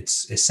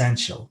it's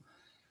essential.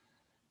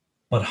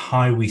 But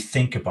how we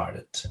think about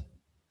it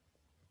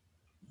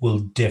will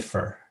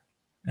differ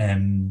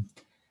in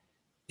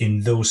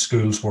those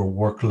schools where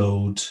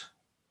workload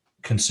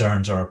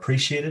concerns are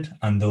appreciated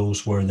and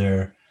those where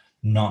they're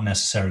not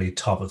necessarily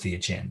top of the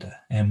agenda.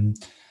 And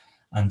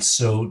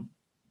so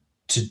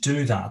to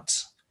do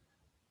that,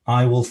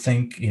 I will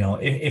think,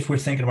 if we're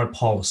thinking about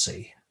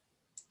policy,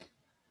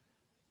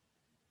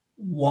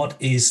 what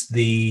is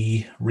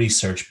the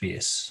research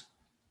base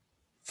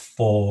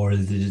for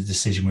the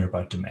decision we're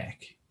about to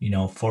make?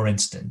 For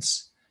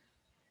instance,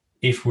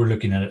 if we're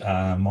looking at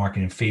a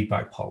marketing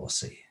feedback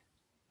policy,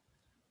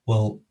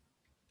 well,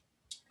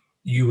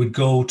 you would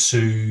go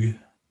to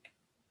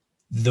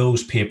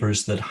those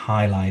papers that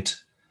highlight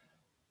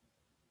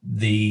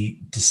the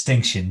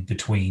distinction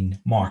between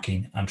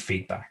marking and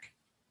feedback,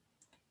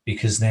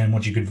 because then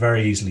what you could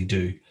very easily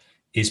do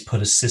is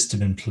put a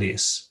system in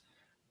place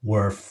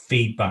where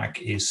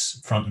feedback is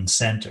front and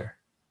center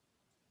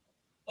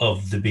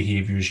of the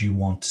behaviors you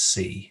want to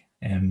see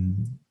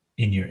in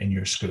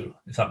your school,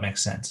 if that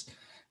makes sense.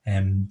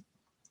 And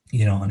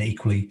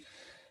equally,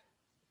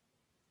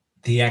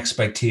 the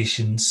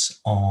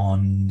expectations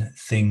on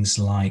things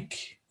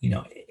like,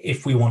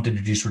 if we want to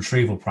introduce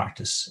retrieval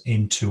practice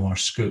into our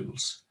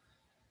schools,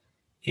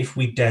 if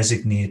we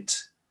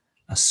designate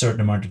a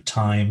certain amount of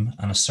time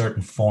and a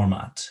certain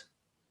format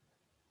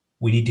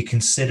we need to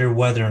consider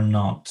whether or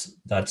not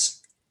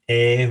that's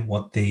A,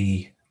 what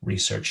the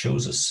research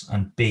shows us,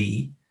 and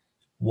B,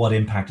 what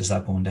impact is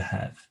that going to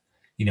have?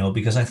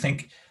 Because I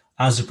think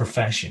as a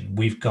profession,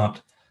 we've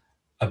got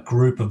a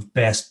group of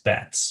best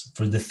bets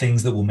for the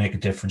things that will make a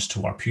difference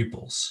to our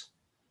pupils.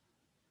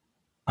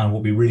 And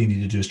what we really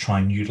need to do is try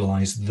and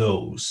utilize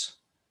those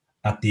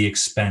at the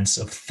expense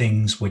of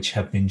things which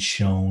have been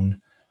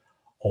shown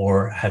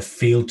or have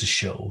failed to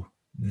show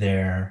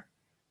their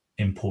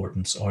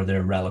importance or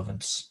their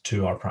relevance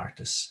to our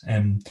practice.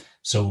 And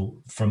so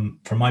from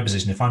my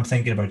position, if I'm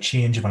thinking about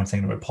change, if I'm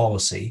thinking about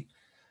policy,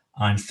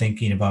 I'm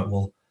thinking about,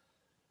 well,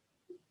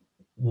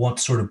 what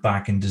sort of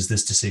backend does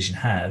this decision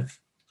have,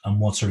 and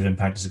what sort of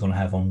impact is it going to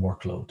have on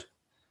workload?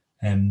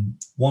 And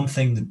one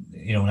thing that,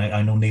 and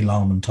I know Neil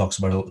Almond talks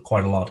about it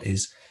quite a lot,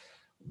 is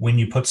when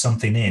you put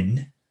something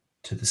in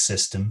to the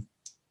system,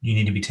 you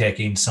need to be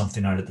taking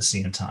something out at the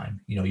same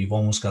time. You've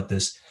almost got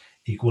this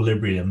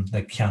equilibrium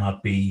that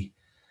cannot be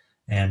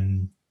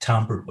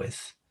tampered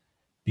with,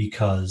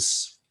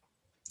 because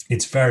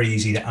it's very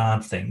easy to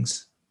add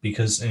things,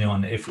 because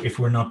and if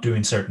we're not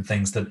doing certain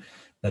things that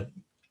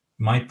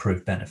might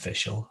prove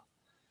beneficial,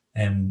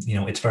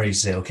 it's very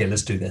easy to say, okay,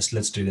 let's do this,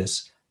 let's do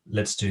this,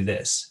 let's do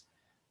this.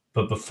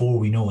 But before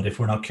we know it, if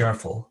we're not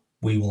careful,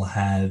 we will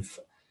have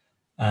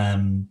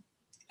a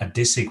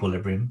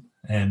disequilibrium,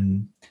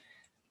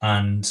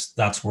 and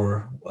that's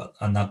where,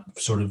 and that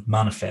sort of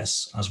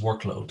manifests as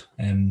workload.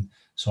 And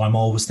so I'm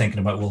always thinking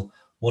about, well,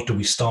 what do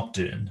we stop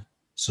doing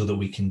so that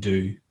we can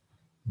do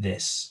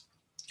this?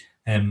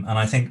 And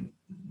I think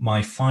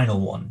my final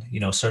one,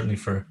 certainly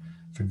for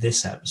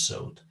this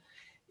episode,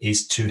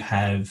 is to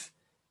have,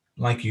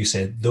 like you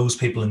said, those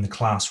people in the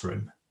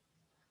classroom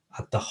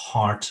at the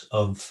heart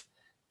of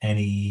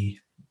any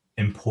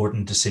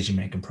important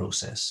decision-making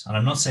process. And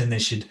I'm not saying they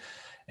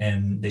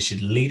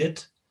should lead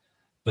it,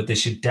 but they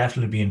should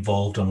definitely be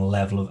involved on a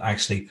level of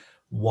actually,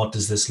 what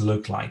does this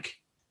look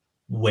like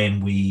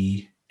when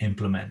we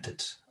implement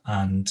it,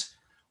 and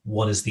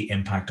what is the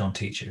impact on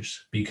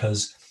teachers?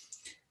 Because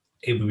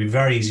it would be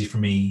very easy for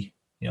me,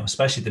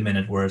 especially at the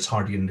minute where it's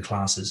hard to get into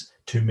classes,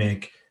 to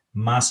make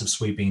massive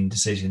sweeping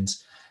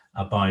decisions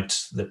about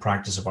the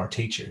practice of our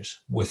teachers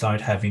without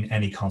having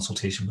any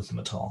consultation with them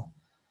at all.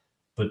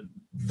 But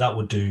that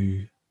would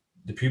do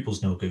the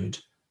pupils no good,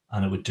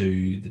 and it would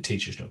do the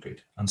teachers no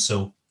good. And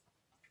so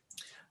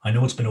I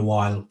know it's been a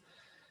while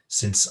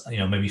since,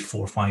 maybe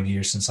 4 or 5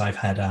 years since I've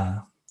had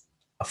a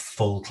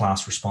full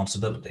class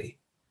responsibility,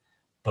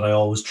 but I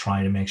always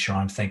try to make sure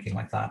I'm thinking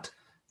like that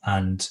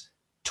and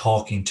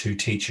talking to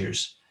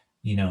teachers,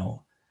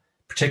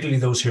 particularly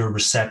those who are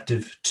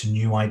receptive to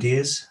new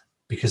ideas,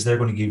 because they're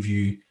going to give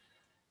you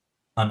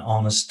an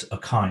honest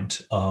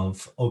account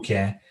of,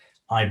 okay,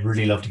 I'd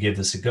really love to give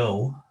this a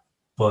go,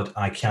 but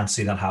I can't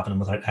see that happening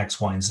without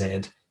X, Y, and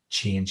Z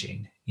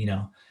changing,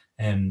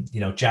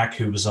 Jack,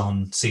 who was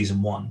on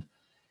season 1,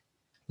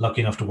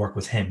 lucky enough to work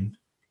with him.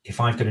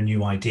 If I've got a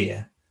new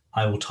idea,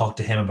 I will talk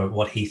to him about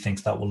what he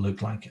thinks that will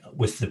look like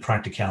with the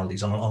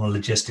practicalities on a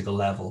logistical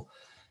level,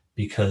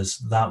 because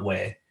that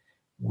way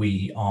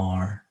we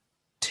are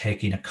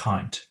taking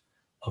account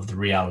of the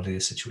reality of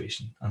the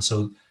situation. And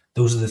so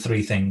those are the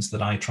 3 things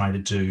that I try to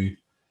do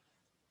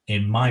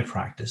in my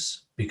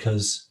practice,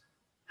 because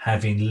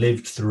having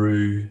lived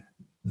through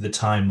the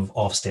time of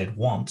Ofsted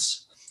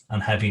once,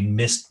 and having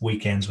missed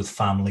weekends with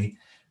family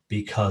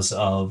because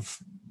of,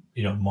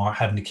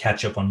 having to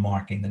catch up on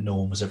marking that no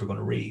one was ever going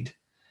to read,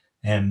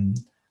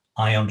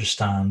 I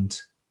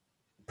understand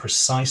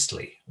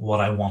precisely what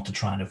I want to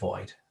try and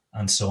avoid.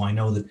 And so I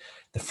know that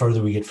the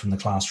further we get from the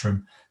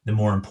classroom, the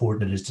more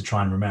important it is to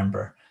try and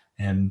remember.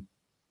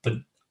 But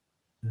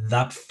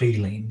that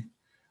feeling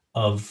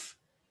of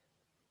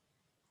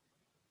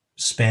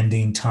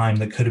spending time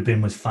that could have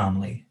been with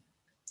family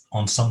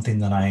on something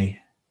that I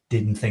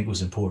didn't think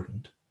was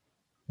important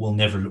will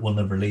never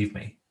leave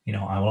me.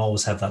 I will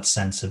always have that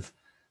sense of,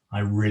 I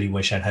really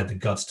wish I'd had the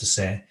guts to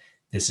say,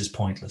 this is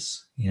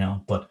pointless,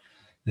 but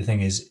the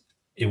thing is,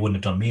 it wouldn't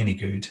have done me any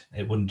good.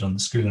 It wouldn't have done the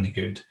school any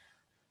good,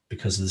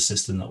 because of the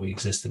system that we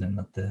existed in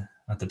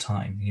at the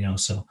time,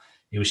 so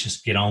it was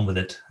just get on with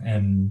it.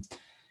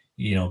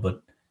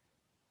 But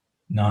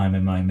now I'm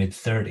in my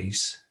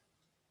mid-30s.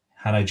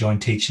 Had I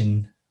joined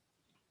teaching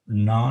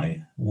now,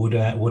 would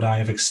I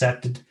have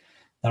accepted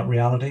that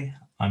reality?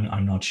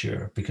 I'm not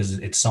sure, because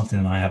it's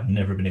something that I have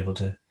never been able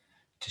to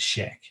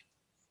shake.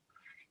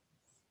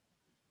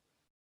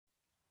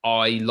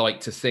 I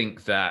like to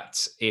think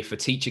that if a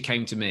teacher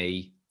came to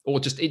me, or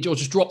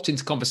just dropped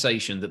into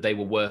conversation that they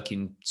were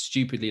working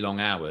stupidly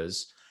long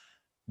hours,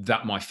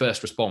 that my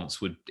first response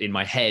in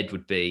my head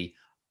would be,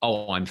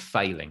 oh, I'm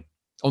failing.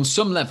 On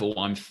some level,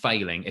 I'm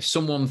failing. If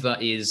someone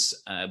that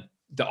is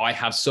that I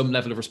have some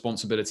level of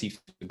responsibility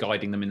for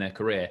guiding them in their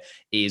career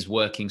is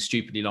working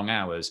stupidly long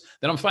hours,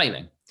 then I'm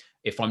failing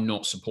if I'm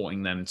not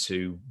supporting them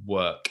to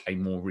work a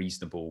more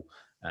reasonable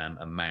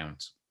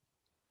amount.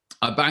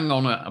 I bang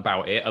on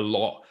about it a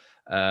lot,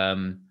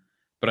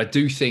 but I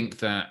do think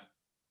that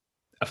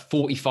a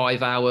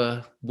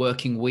 45-hour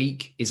working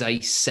week is a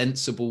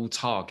sensible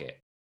target.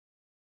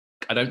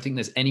 I don't think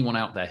there's anyone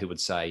out there who would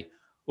say,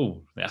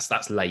 oh,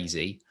 that's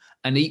lazy.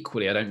 And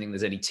equally, I don't think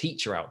there's any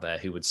teacher out there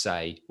who would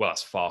say, well,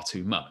 that's far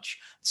too much.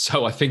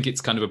 So I think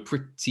it's kind of a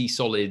pretty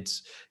solid,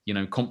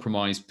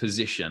 compromised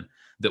position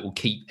that will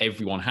keep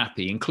everyone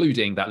happy,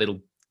 including that little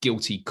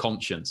guilty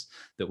conscience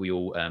that we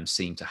all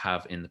seem to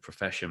have in the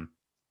profession.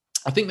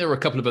 I think there are a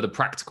couple of other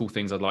practical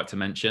things I'd like to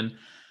mention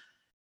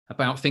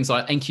about things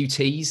like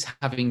NQTs,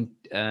 having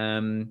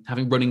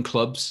running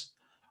clubs.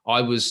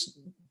 I was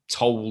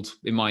told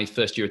in my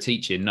first year of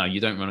teaching, no, you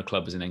don't run a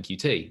club as an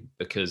NQT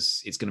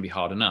because it's going to be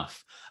hard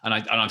enough. And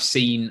I've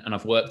seen and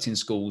I've worked in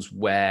schools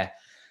where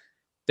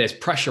there's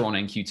pressure on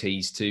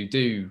NQTs to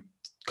do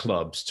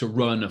clubs, to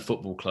run a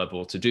football club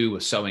or to do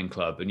a sewing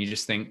club. And you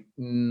just think,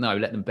 no,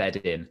 let them bed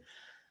in.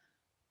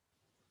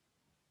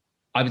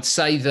 I would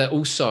say that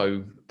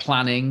also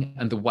planning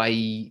and the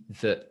way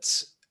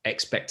that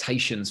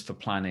expectations for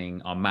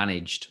planning are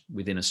managed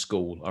within a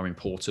school are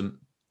important.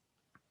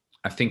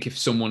 I think if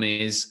someone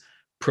is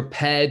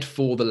prepared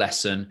for the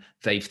lesson,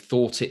 they've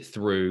thought it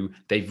through,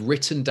 they've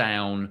written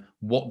down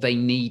what they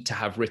need to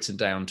have written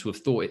down to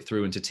have thought it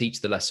through and to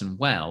teach the lesson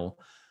well,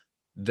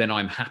 then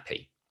I'm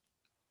happy.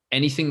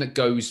 Anything that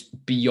goes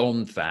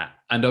beyond that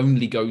and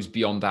only goes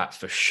beyond that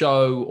for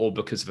show or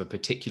because of a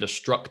particular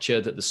structure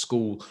that the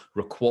school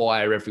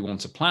require everyone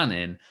to plan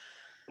in,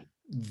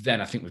 then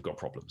I think we've got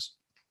problems.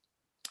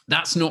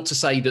 That's not to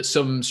say that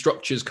some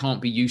structures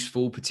can't be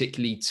useful,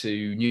 particularly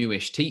to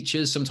newish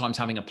teachers. Sometimes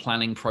having a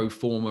planning pro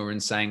forma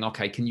and saying,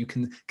 okay, can you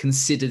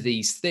consider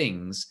these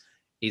things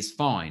is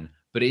fine.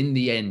 But in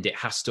the end, it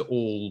has to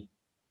all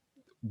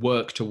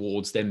work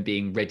towards them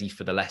being ready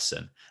for the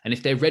lesson. And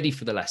if they're ready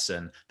for the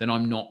lesson, then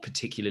I'm not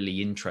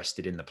particularly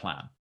interested in the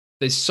plan.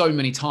 There's so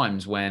many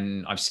times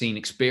when I've seen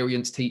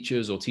experienced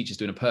teachers or teachers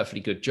doing a perfectly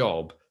good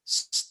job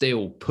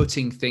still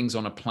putting things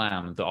on a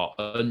plan that are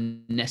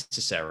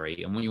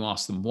unnecessary. And when you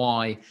ask them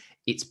why,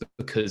 it's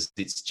because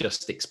it's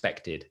just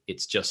expected.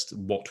 It's just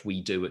what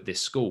we do at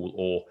this school,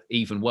 or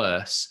even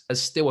worse,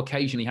 as still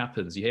occasionally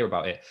happens, you hear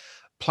about it,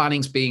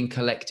 planning's being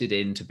collected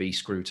in to be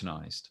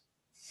scrutinized.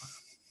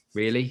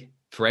 Really?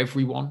 For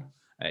everyone?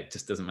 It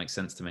just doesn't make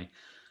sense to me.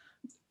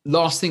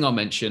 Last thing I'll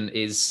mention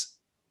is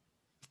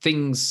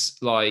things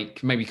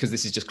like, maybe because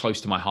this is just close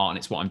to my heart and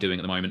it's what I'm doing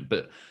at the moment,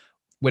 but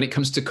when it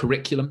comes to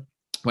curriculum,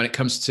 when it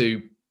comes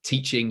to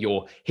teaching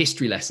your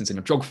history lessons and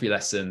your geography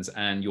lessons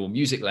and your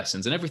music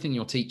lessons and everything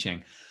you're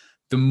teaching,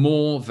 the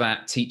more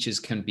that teachers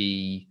can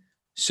be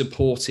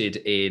supported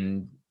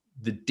in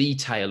the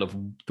detail of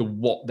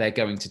what they're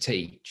going to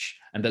teach,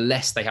 and the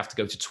less they have to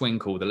go to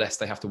Twinkle, the less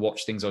they have to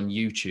watch things on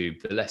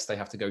YouTube, the less they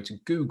have to go to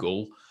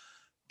Google,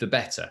 the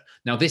better.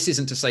 Now, this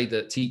isn't to say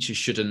that teachers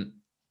shouldn't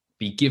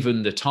be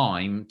given the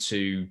time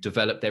to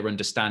develop their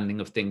understanding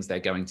of things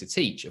they're going to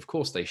teach. Of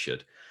course they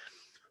should.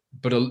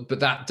 But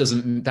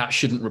that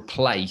shouldn't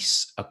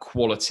replace a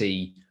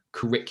quality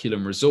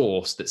curriculum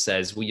resource that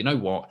says, well, you know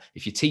what,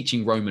 if you're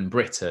teaching Roman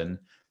Britain,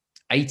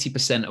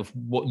 80% of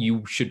what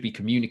you should be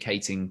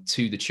communicating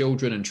to the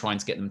children and trying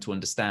to get them to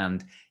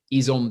understand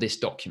is on this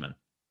document.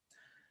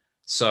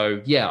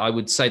 So yeah, I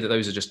would say that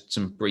those are just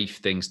some brief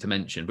things to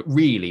mention, but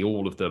really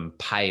all of them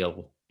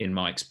pale, in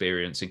my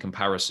experience, in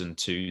comparison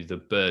to the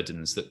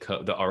burdens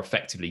that are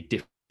effectively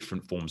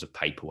different forms of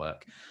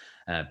paperwork,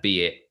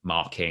 be it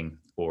marking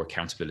or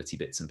accountability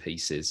bits and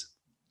pieces.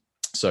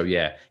 So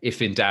yeah,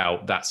 if in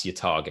doubt, that's your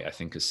target, I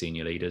think, as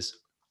senior leaders.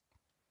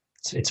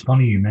 It's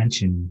funny you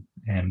mention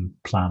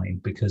planning,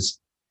 because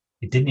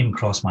it didn't even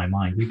cross my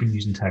mind. We've been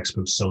using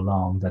textbooks so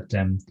long that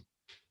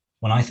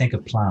when I think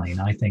of planning,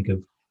 I think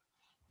of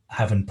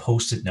having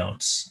post-it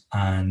notes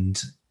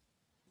and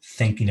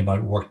thinking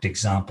about worked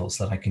examples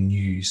that I can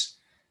use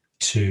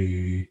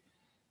to,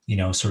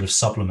 sort of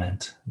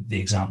supplement the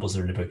examples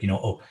that are in the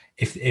book.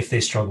 If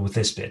they struggle with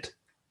this bit,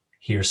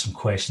 here's some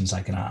questions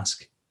I can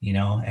ask.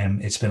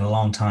 It's been a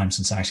long time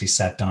since I actually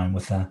sat down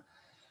with a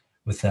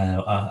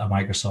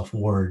Microsoft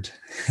Word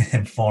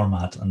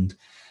format and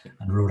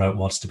wrote out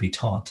what's to be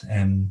taught.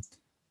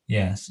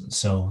 That's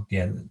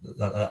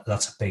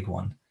a big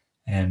one.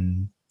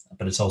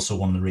 But it's also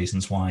one of the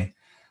reasons why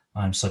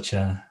I'm such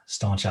a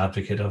staunch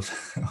advocate of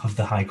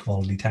the high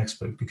quality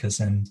textbook,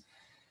 because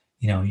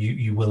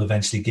you will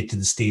eventually get to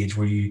the stage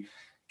where you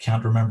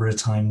can't remember a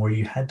time where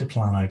you had to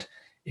plan out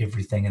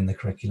everything in the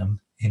curriculum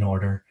in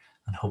order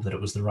and hope that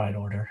it was the right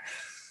order.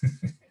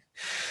 And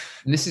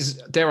this is,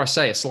 dare I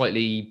say,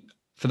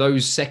 for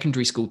those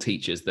secondary school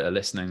teachers that are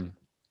listening,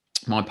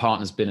 my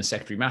partner's been a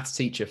secondary maths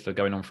teacher for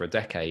going on for a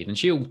decade, and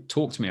she'll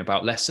talk to me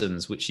about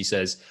lessons which she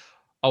says,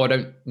 oh, I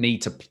don't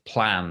need to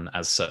plan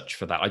as such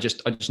for that. I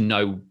just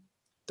know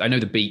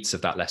the beats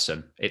of that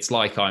lesson. It's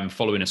like I'm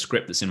following a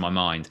script that's in my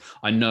mind.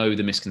 I know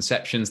the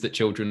misconceptions that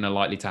children are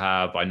likely to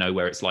have. I know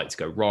where it's likely to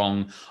go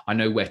wrong. I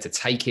know where to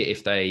take it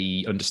if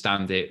they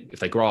understand it, if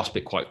they grasp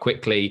it quite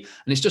quickly.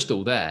 And it's just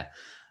all there.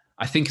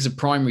 I think as a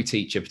primary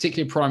teacher,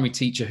 particularly a primary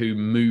teacher who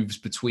moves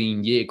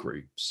between year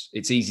groups,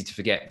 it's easy to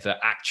forget that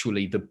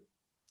actually the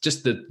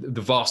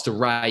vast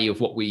array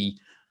of what we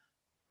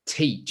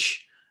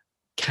teach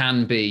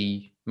can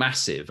be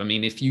massive. I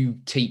mean, if you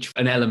teach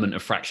an element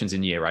of fractions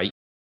in year 8,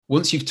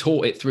 once you've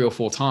taught it 3 or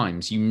 4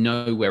 times, you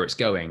know where it's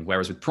going.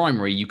 Whereas with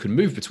primary, you can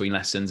move between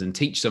lessons and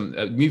teach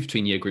move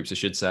between year groups, I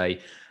should say,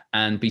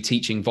 and be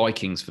teaching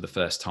Vikings for the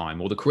first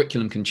time, or the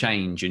curriculum can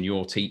change and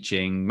you're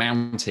teaching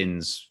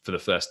mountains for the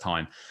first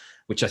time,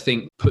 which I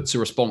think puts a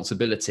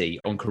responsibility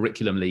on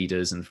curriculum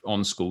leaders and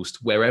on schools to,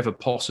 wherever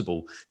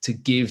possible, to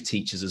give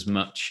teachers as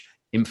much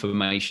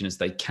information as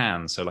they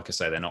can. So like I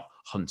say, they're not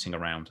hunting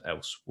around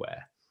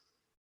elsewhere.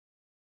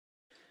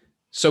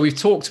 So we've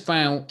talked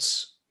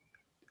about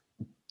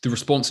the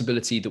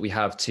responsibility that we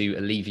have to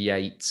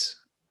alleviate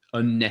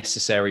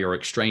unnecessary or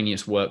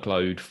extraneous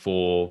workload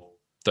for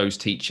those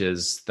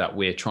teachers that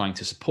we're trying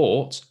to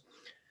support.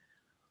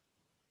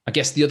 I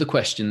guess the other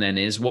question then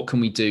is, what can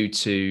we do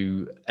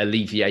to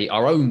alleviate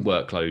our own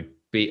workload,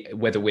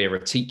 whether we're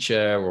a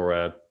teacher or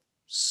a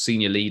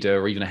senior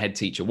leader or even a head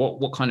teacher?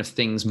 What kind of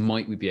things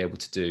might we be able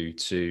to do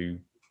to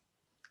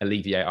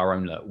alleviate our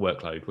own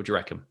workload? What do you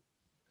reckon?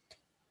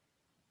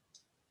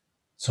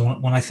 So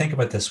when I think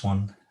about this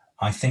one,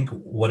 I think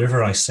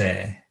whatever I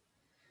say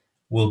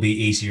will be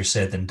easier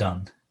said than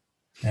done.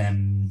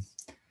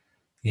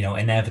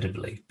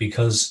 Inevitably,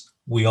 because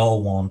we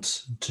all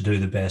want to do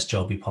the best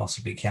job we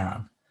possibly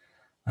can.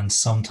 And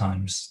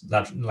sometimes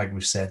that, like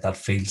we've said, that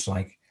feels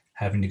like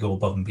having to go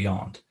above and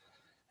beyond.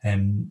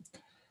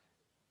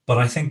 But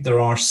I think there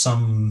are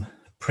some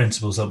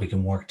principles that we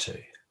can work to.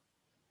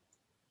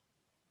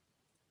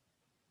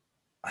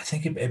 I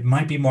think it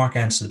might be Mark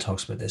Anstey that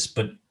talks about this,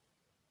 but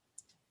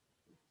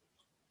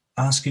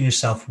asking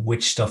yourself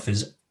which stuff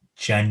is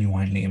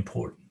genuinely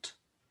important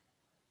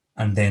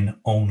and then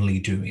only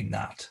doing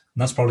that.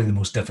 And that's probably the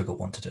most difficult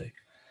one to do,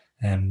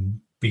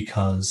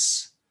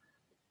 because,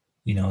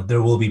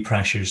 there will be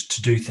pressures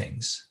to do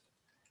things.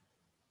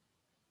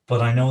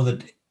 But I know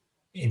that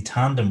in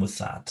tandem with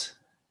that,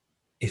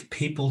 if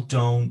people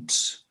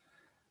don't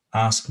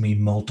ask me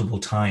multiple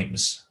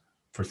times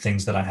for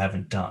things that I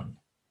haven't done,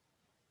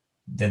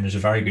 then there's a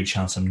very good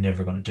chance I'm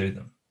never going to do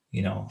them.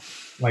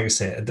 Like I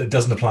said, it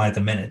doesn't apply at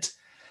the minute,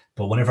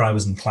 but whenever I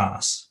was in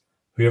class,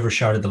 whoever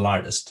shouted the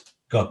loudest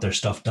got their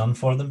stuff done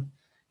for them.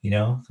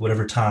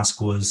 Whatever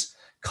task we were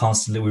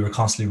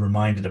constantly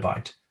reminded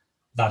about,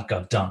 that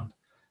got done.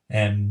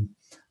 And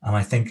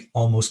I think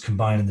almost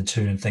combining the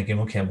two and thinking,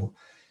 okay, well,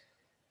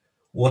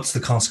 what's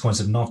the consequence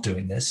of not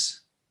doing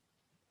this?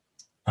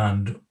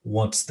 And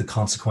what's the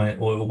consequence,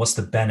 or what's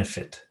the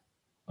benefit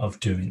of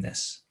doing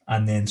this?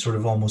 And then sort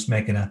of almost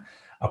making a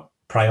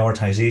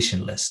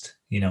prioritization list,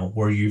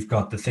 where you've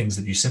got the things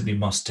that you simply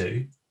must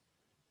do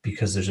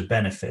because there's a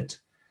benefit.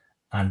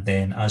 And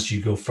then as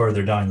you go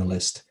further down the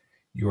list,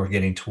 you are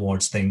getting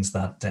towards things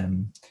that,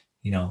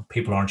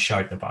 people aren't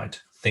shouting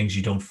about, things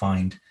you don't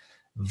find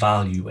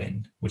value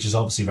in, which is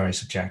obviously very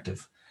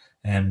subjective.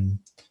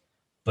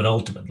 But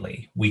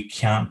ultimately, we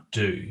can't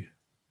do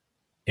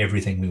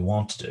everything we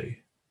want to do.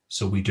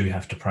 So we do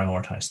have to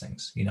prioritize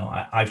things.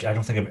 I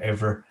don't think I've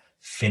ever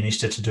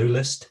finished a to-do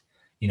list.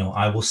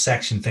 I will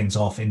section things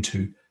off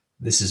into,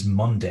 this is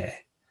Monday,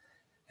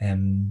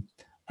 and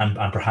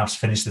perhaps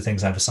finish the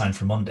things I've assigned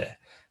for Monday.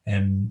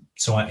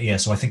 So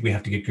I think we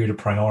have to get good at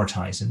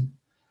prioritizing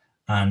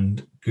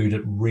and good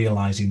at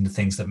realizing the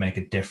things that make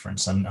a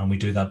difference. And we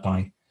do that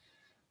by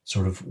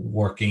sort of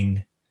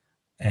working,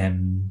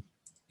 and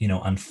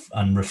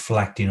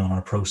reflecting on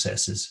our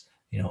processes,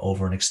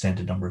 over an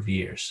extended number of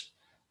years.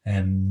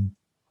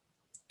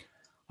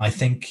 I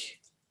think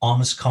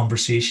honest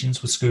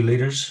conversations with school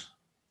leaders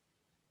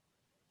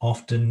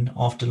often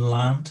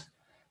land.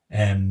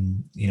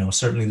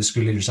 Certainly the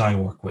school leaders I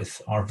work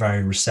with are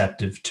very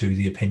receptive to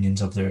the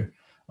opinions of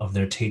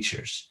their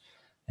teachers,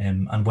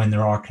 and when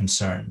there are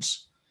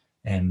concerns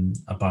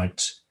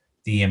about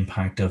the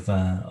impact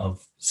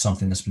of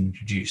something that's been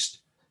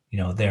introduced,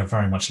 they're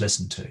very much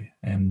listened to.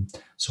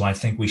 So I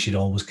think we should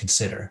always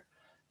consider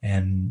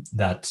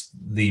that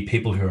the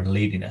people who are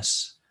leading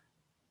us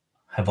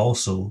have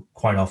also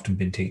quite often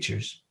been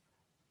teachers,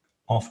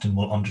 often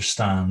will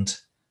understand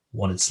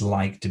what it's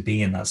like to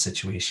be in that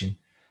situation,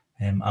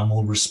 and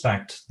will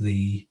respect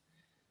the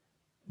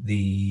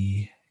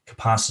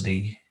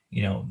capacity,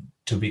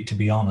 to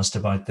be honest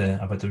about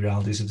the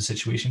realities of the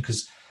situation,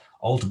 because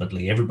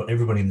ultimately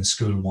everybody in the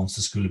school wants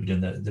the school to be doing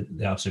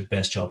the absolute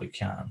best job it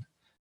can.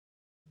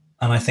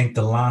 And I think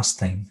the last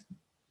thing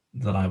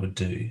that I would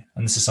do,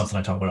 and this is something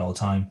I talk about all the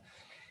time,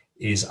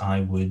 is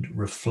I would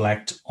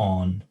reflect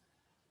on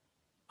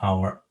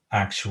our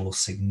actual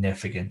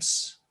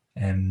significance,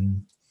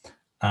 and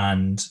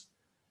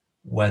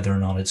whether or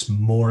not it's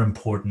more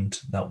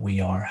important that we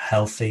are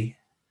healthy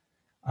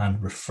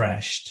and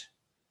refreshed,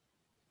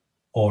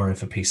 or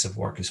if a piece of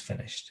work is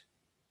finished.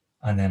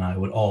 And then I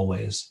would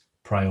always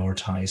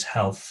prioritize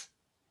health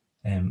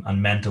and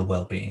mental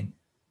well-being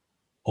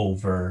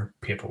over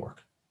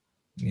paperwork,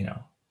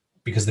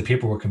 because the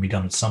paperwork can be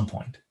done at some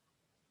point.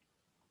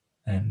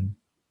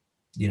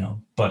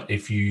 But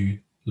if you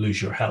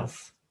lose your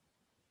health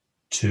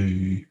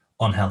to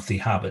unhealthy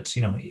habits,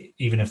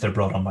 even if they're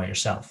brought on by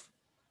yourself,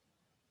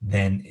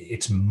 then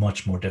it's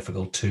much more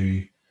difficult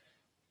to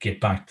get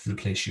back to the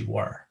place you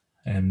were.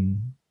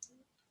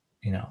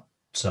 You know,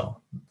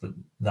 so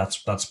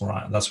that's what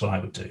I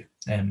would do.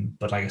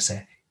 But like I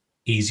say,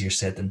 easier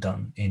said than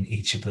done in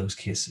each of those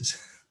cases.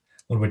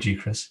 What about you,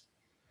 Chris?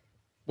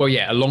 Well,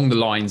 yeah, along the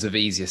lines of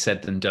easier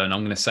said than done,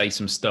 I'm going to say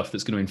some stuff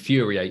that's going to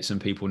infuriate some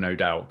people, no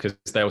doubt, because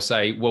they'll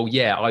say, well,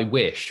 yeah, I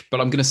wish, but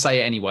I'm going to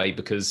say it anyway,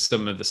 because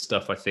some of the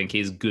stuff I think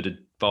is good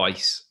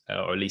advice,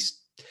 or at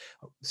least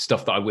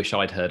stuff that I wish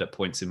I'd heard at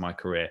points in my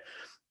career.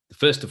 The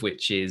first of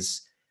which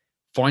is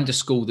find a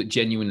school that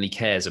genuinely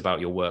cares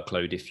about your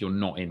workload if you're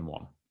not in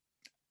one.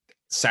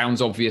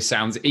 Sounds obvious,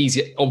 sounds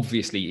easy,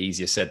 obviously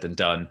easier said than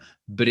done,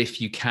 but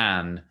if you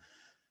can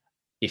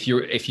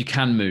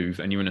move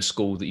and you're in a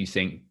school that you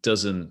think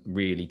doesn't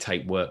really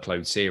take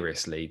workload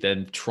seriously,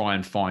 then try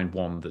and find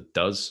one that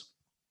does.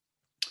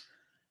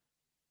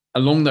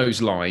 Along those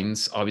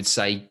lines, I would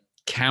say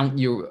count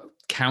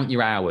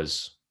your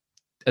hours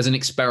as an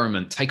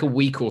experiment. Take a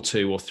week or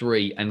 2 or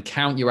 3 and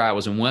count your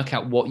hours and work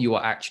out what you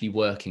are actually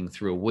working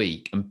through a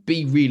week, and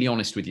be really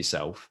honest with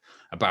yourself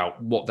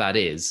about what that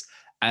is.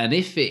 And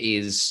if it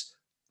is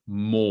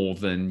more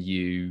than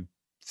you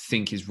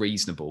think is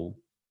reasonable,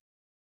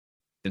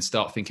 then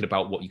start thinking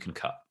about what you can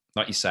cut.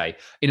 Like you say,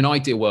 in an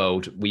ideal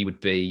world, we would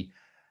be,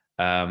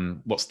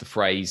 what's the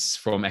phrase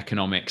from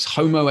economics?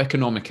 Homo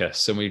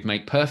economicus. And we'd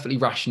make perfectly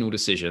rational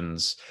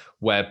decisions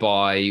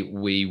whereby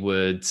we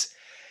would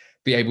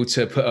be able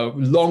to put a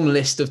long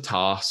list of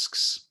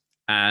tasks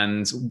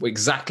and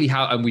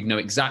we'd know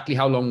exactly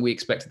how long we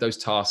expected those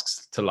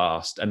tasks to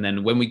last. And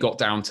then when we got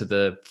down to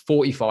the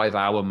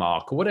 45-hour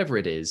mark or whatever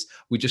it is,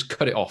 we just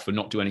cut it off and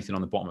not do anything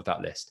on the bottom of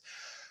that list.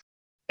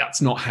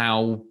 That's not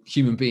how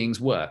human beings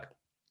work.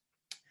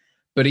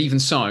 But even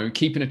so,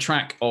 keeping a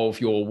track of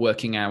your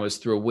working hours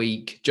through a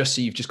week, just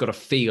so you've just got a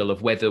feel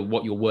of whether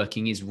what you're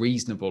working is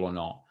reasonable or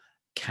not,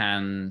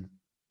 can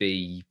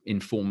be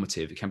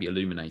informative. It can be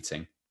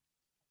illuminating.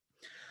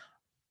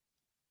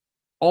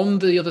 On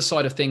the other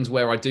side of things,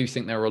 where I do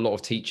think there are a lot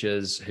of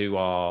teachers who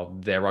are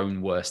their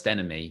own worst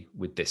enemy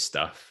with this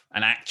stuff,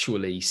 and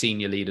actually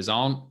senior leaders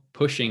aren't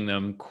pushing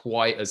them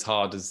quite as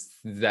hard as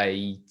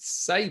they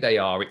say they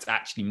are. It's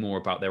actually more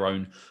about their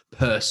own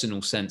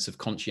personal sense of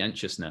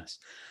conscientiousness.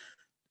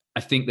 I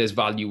think there's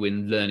value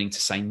in learning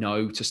to say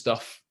no to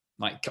stuff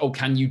like, oh,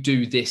 can you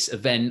do this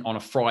event on a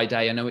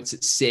Friday? I know it's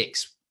at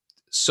 6.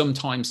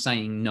 Sometimes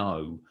saying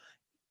no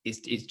is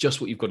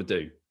just what you've got to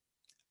do.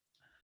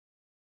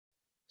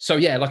 So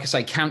yeah, like I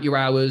say, count your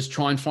hours,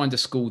 try and find a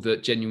school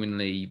that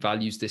genuinely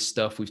values this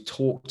stuff. We've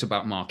talked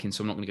about marking,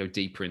 so I'm not going to go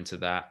deeper into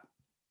that.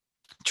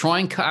 Try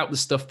and cut out the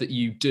stuff that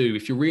you do,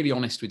 if you're really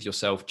honest with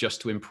yourself,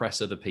 just to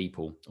impress other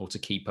people or to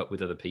keep up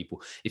with other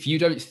people. If you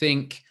don't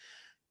think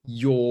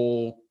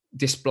your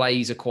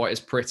displays are quite as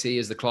pretty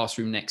as the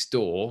classroom next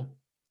door,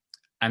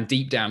 and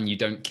deep down you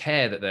don't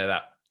care that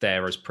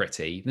they're as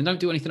pretty, then don't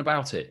do anything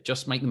about it.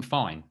 Just make them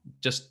fine.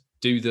 Just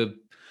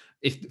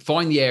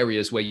find the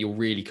areas where you're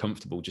really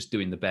comfortable just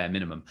doing the bare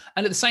minimum.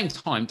 And at the same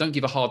time, don't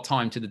give a hard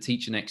time to the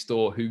teacher next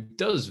door who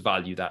does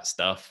value that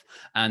stuff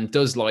and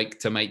does like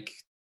to make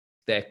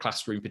their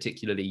classroom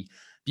particularly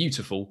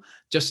beautiful.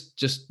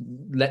 Just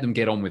let them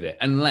get on with it,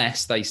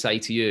 unless they say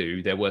to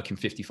you they're working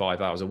 55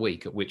 hours a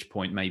week, at which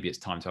point maybe it's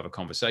time to have a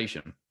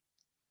conversation.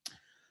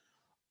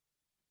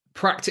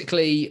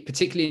 Practically,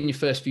 particularly in your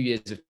first few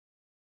years of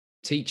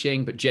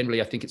teaching, but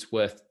generally I think it's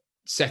worth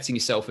setting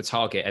yourself a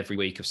target every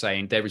week of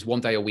saying, there is one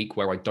day a week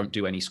where I don't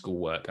do any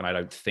schoolwork and I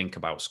don't think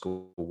about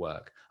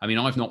schoolwork. I mean,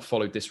 I've not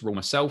followed this rule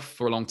myself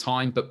for a long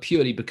time, but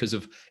purely because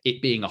of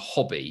it being a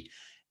hobby.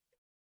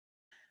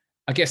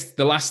 I guess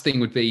the last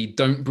thing would be,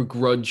 don't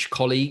begrudge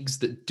colleagues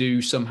that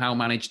do somehow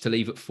manage to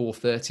leave at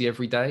 4:30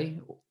 every day.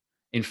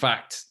 In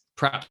fact,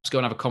 perhaps go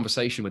and have a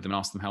conversation with them and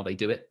ask them how they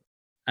do it.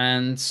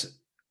 And,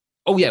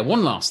 oh yeah,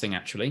 one last thing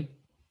actually.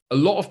 A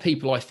lot of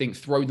people, I think,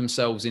 throw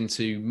themselves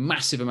into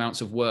massive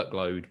amounts of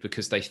workload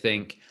because they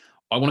think,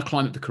 I want to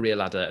climb up the career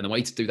ladder, and the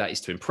way to do that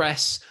is to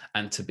impress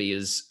and to be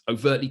as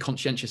overtly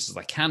conscientious as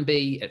I can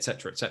be,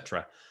 etc.,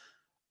 etc.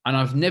 And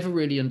I've never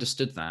really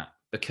understood that,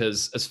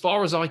 because as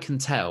far as I can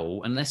tell,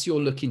 unless you're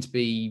looking to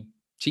be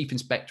Chief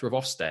Inspector of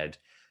Ofsted,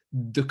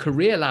 the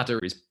career ladder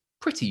is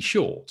pretty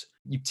short.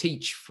 You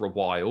teach for a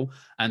while,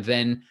 and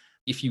then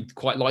if you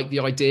quite like the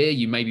idea,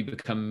 you maybe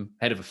become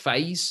head of a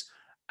phase,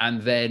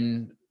 and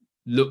then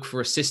look for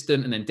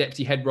assistant and then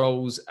deputy head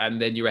roles,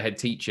 and then you're a head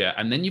teacher.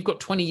 And then you've got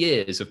 20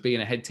 years of being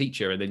a head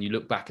teacher. And then you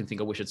look back and think,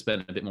 I wish I'd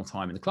spent a bit more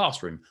time in the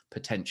classroom,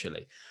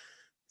 potentially.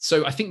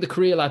 So I think the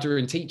career ladder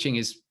in teaching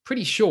is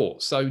pretty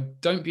short. So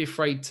don't be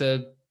afraid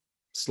to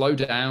slow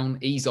down,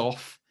 ease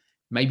off,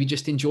 maybe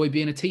just enjoy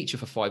being a teacher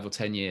for 5 or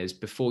 10 years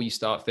before you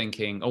start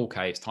thinking,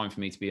 okay, it's time for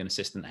me to be an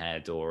assistant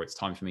head, or it's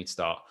time for me to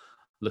start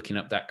looking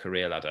up that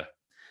career ladder.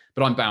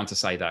 But I'm bound to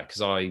say that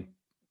because I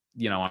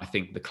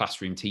think the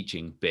classroom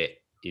teaching bit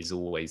is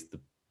always the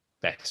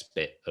best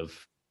bit of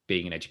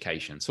being in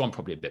education. So I'm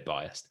probably a bit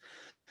biased.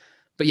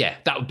 But yeah,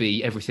 that would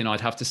be everything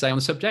I'd have to say on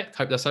the subject.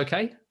 Hope that's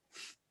okay.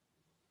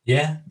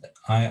 Yeah,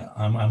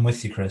 I'm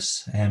with you,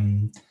 Chris.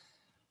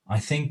 I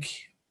think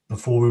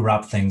before we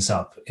wrap things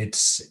up,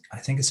 I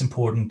think it's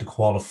important to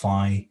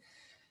qualify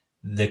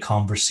the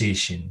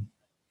conversation,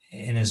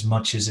 in as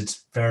much as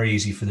it's very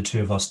easy for the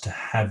two of us to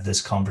have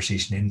this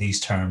conversation in these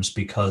terms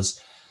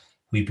because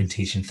we've been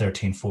teaching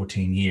 13,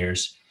 14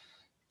 years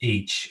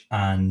each,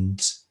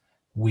 and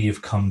we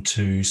have come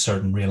to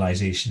certain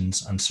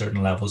realizations and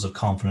certain levels of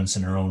confidence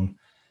in our own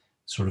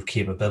sort of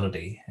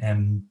capability.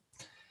 And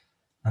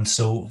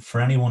so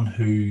for anyone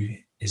who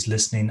is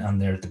listening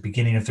and they're at the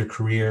beginning of their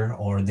career,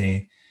 or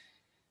they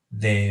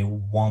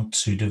want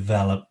to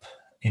develop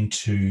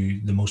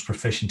into the most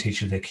proficient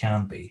teacher they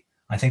can be,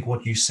 I think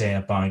what you say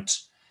about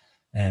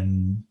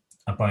in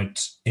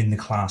the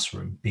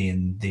classroom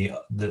being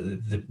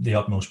the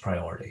utmost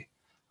priority.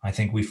 I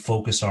think we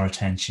focus our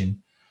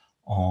attention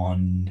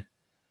on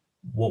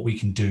what we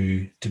can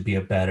do to be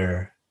a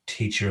better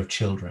teacher of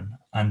children,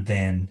 and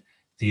then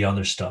the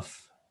other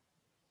stuff,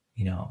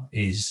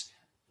 is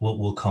what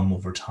will come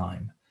over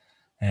time.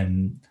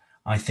 And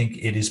I think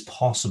it is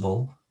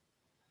possible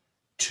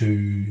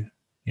to,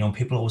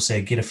 people always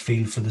say, get a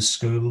feel for the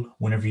school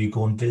whenever you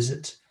go and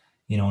visit,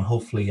 and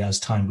hopefully as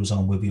time goes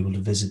on, we'll be able to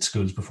visit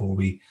schools before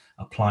we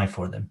apply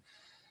for them.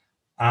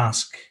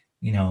 Ask,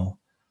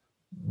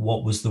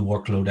 what was the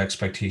workload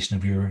expectation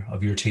of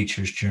your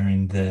teachers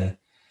during the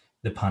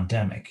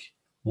pandemic?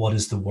 What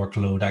is the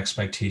workload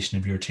expectation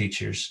of your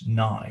teachers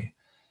now?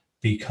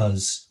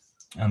 Because,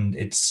 and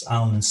it's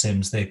Allen and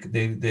Sims, they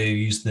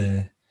use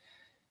the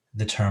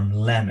term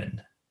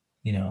lemon,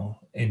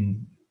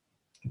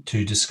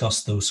 to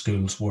discuss those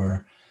schools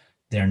where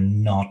they're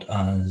not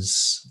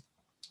as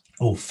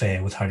au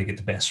fait with how to get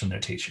the best from their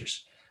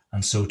teachers.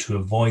 And so to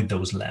avoid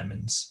those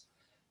lemons,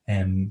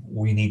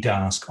 we need to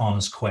ask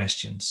honest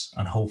questions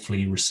and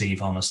hopefully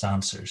receive honest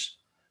answers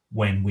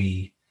when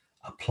we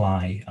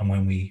apply and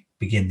when we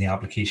begin the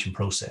application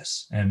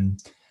process.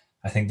 And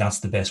I think that's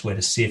the best way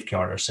to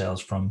safeguard ourselves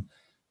from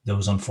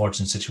those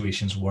unfortunate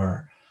situations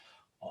where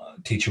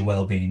teacher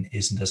well-being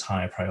isn't as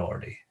high a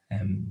priority.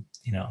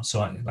 So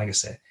like I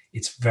say,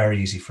 it's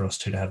very easy for us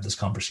to have this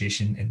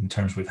conversation in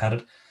terms we've had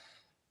it.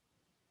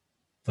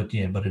 But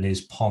it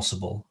is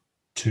possible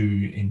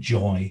to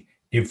enjoy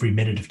every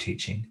minute of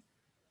teaching,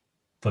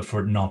 but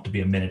for it not to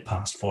be a minute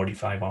past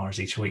 45 hours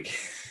each week.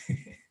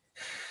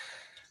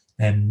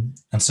 And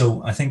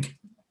so I think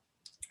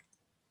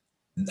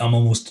I'm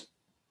almost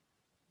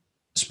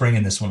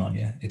springing this one on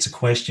you. It's a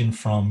question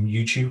from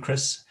YouTube,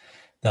 Chris,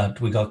 that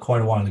we got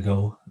quite a while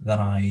ago that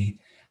I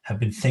have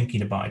been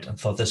thinking about and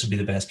thought this would be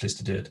the best place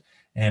to do it.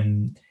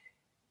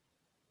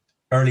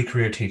 Early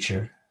career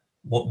teacher,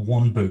 what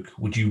one book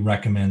would you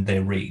recommend they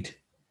read?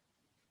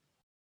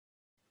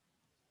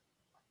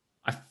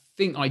 I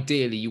think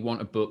ideally you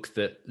want a book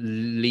that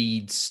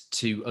leads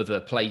to other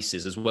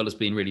places as well as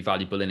being really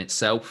valuable in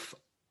itself.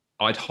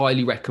 I'd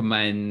highly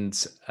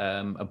recommend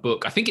a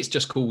book. I think it's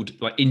just called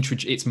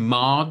it's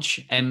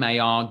Marge,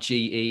 Marge.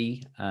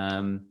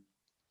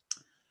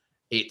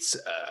 It's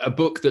a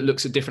book that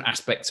looks at different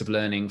aspects of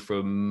learning,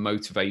 from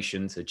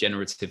motivation to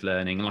generative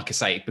learning. And like I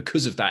say,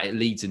 because of that, it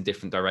leads in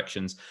different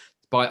directions.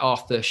 By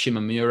Arthur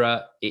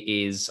Shimomura. It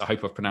is, I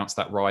hope I've pronounced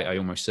that right. I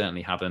almost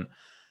certainly haven't.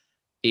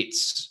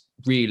 It's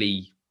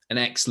really an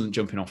excellent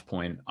jumping off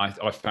point.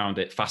 I found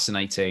it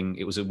fascinating.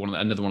 It was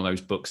another one of those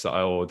books that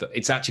I ordered.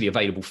 It's actually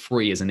available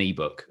free as an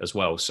ebook as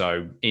well.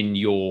 So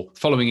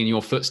following in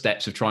your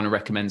footsteps of trying to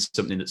recommend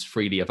something that's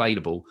freely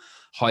available,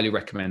 highly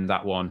recommend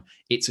that one.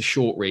 It's a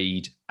short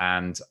read,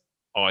 and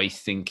I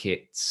think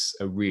it's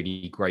a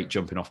really great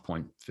jumping off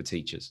point for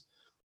teachers.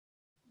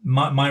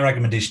 My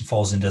recommendation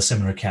falls into a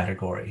similar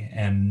category.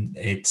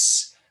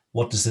 It's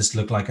What Does This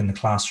Look Like in the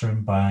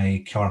Classroom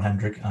by Carl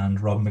Hendrick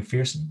and Robin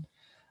McPherson.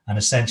 And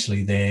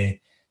essentially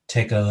they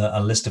take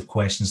a list of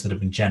questions that have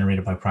been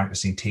generated by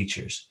practicing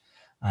teachers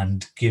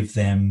and give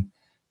them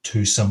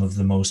to some of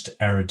the most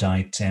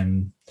erudite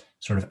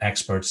sort of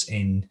experts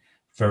in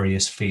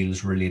various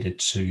fields related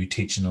to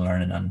teaching and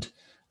learning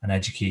and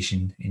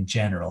education in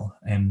general.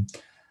 And,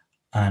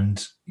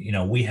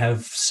 we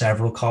have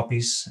several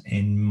copies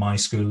in my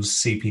school's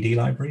CPD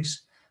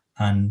libraries,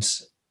 and,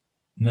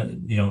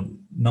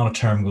 not a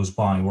term goes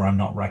by where I'm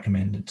not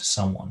recommended to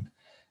someone.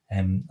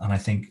 And I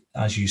think,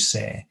 as you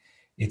say,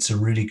 it's a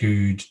really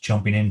good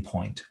jumping in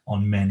point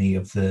on many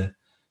of the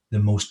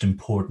most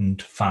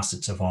important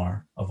facets of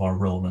our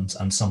role,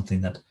 and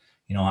something that,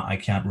 I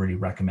can't really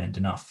recommend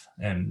enough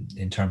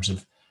in terms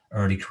of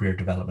early career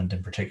development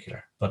in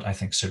particular, but I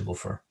think suitable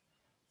for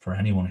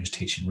anyone who's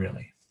teaching,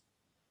 really.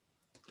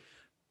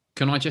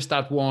 Can I just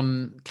add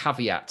one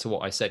caveat to what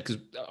I said? Because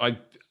I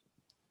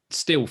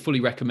still fully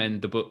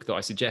recommend the book that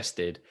I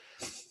suggested.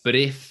 But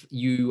if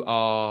you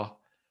are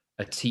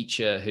a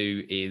teacher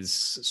who is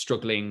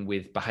struggling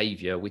with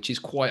behavior, which is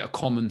quite a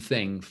common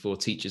thing for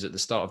teachers at the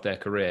start of their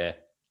career,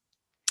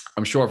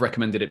 I'm sure I've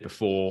recommended it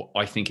before.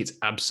 I think it's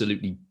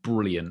absolutely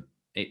brilliant.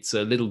 It's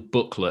a little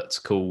booklet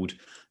called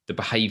The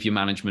Behavior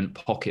Management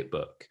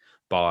Pocketbook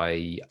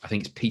by, I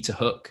think it's Peter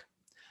Hook.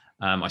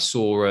 I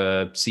saw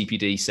a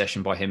CPD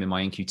session by him in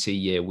my NQT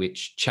year,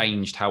 which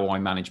changed how I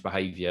manage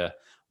behavior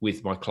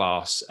with my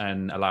class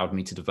and allowed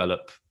me to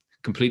develop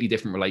completely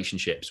different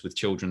relationships with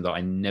children that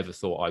I never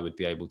thought I would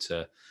be able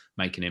to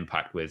make an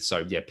impact with.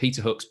 So yeah,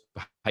 Peter Hook's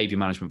Behavior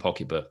Management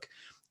Pocketbook.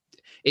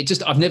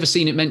 I've never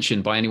seen it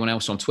mentioned by anyone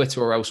else on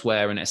Twitter or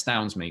elsewhere, and it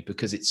astounds me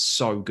because it's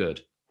so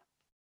good.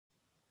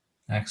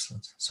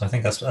 Excellent. So I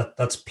think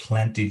that's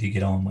plenty to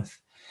get on with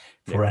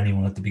for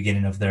anyone at the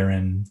beginning of their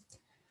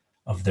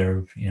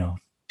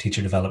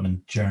teacher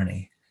development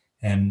journey.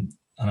 And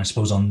I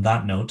suppose on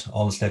that note,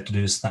 all that's left to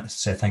do is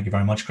say thank you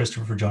very much,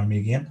 Christopher, for joining me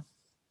again.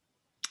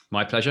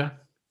 My pleasure.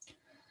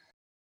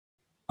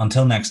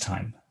 Until next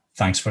time,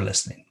 thanks for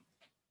listening.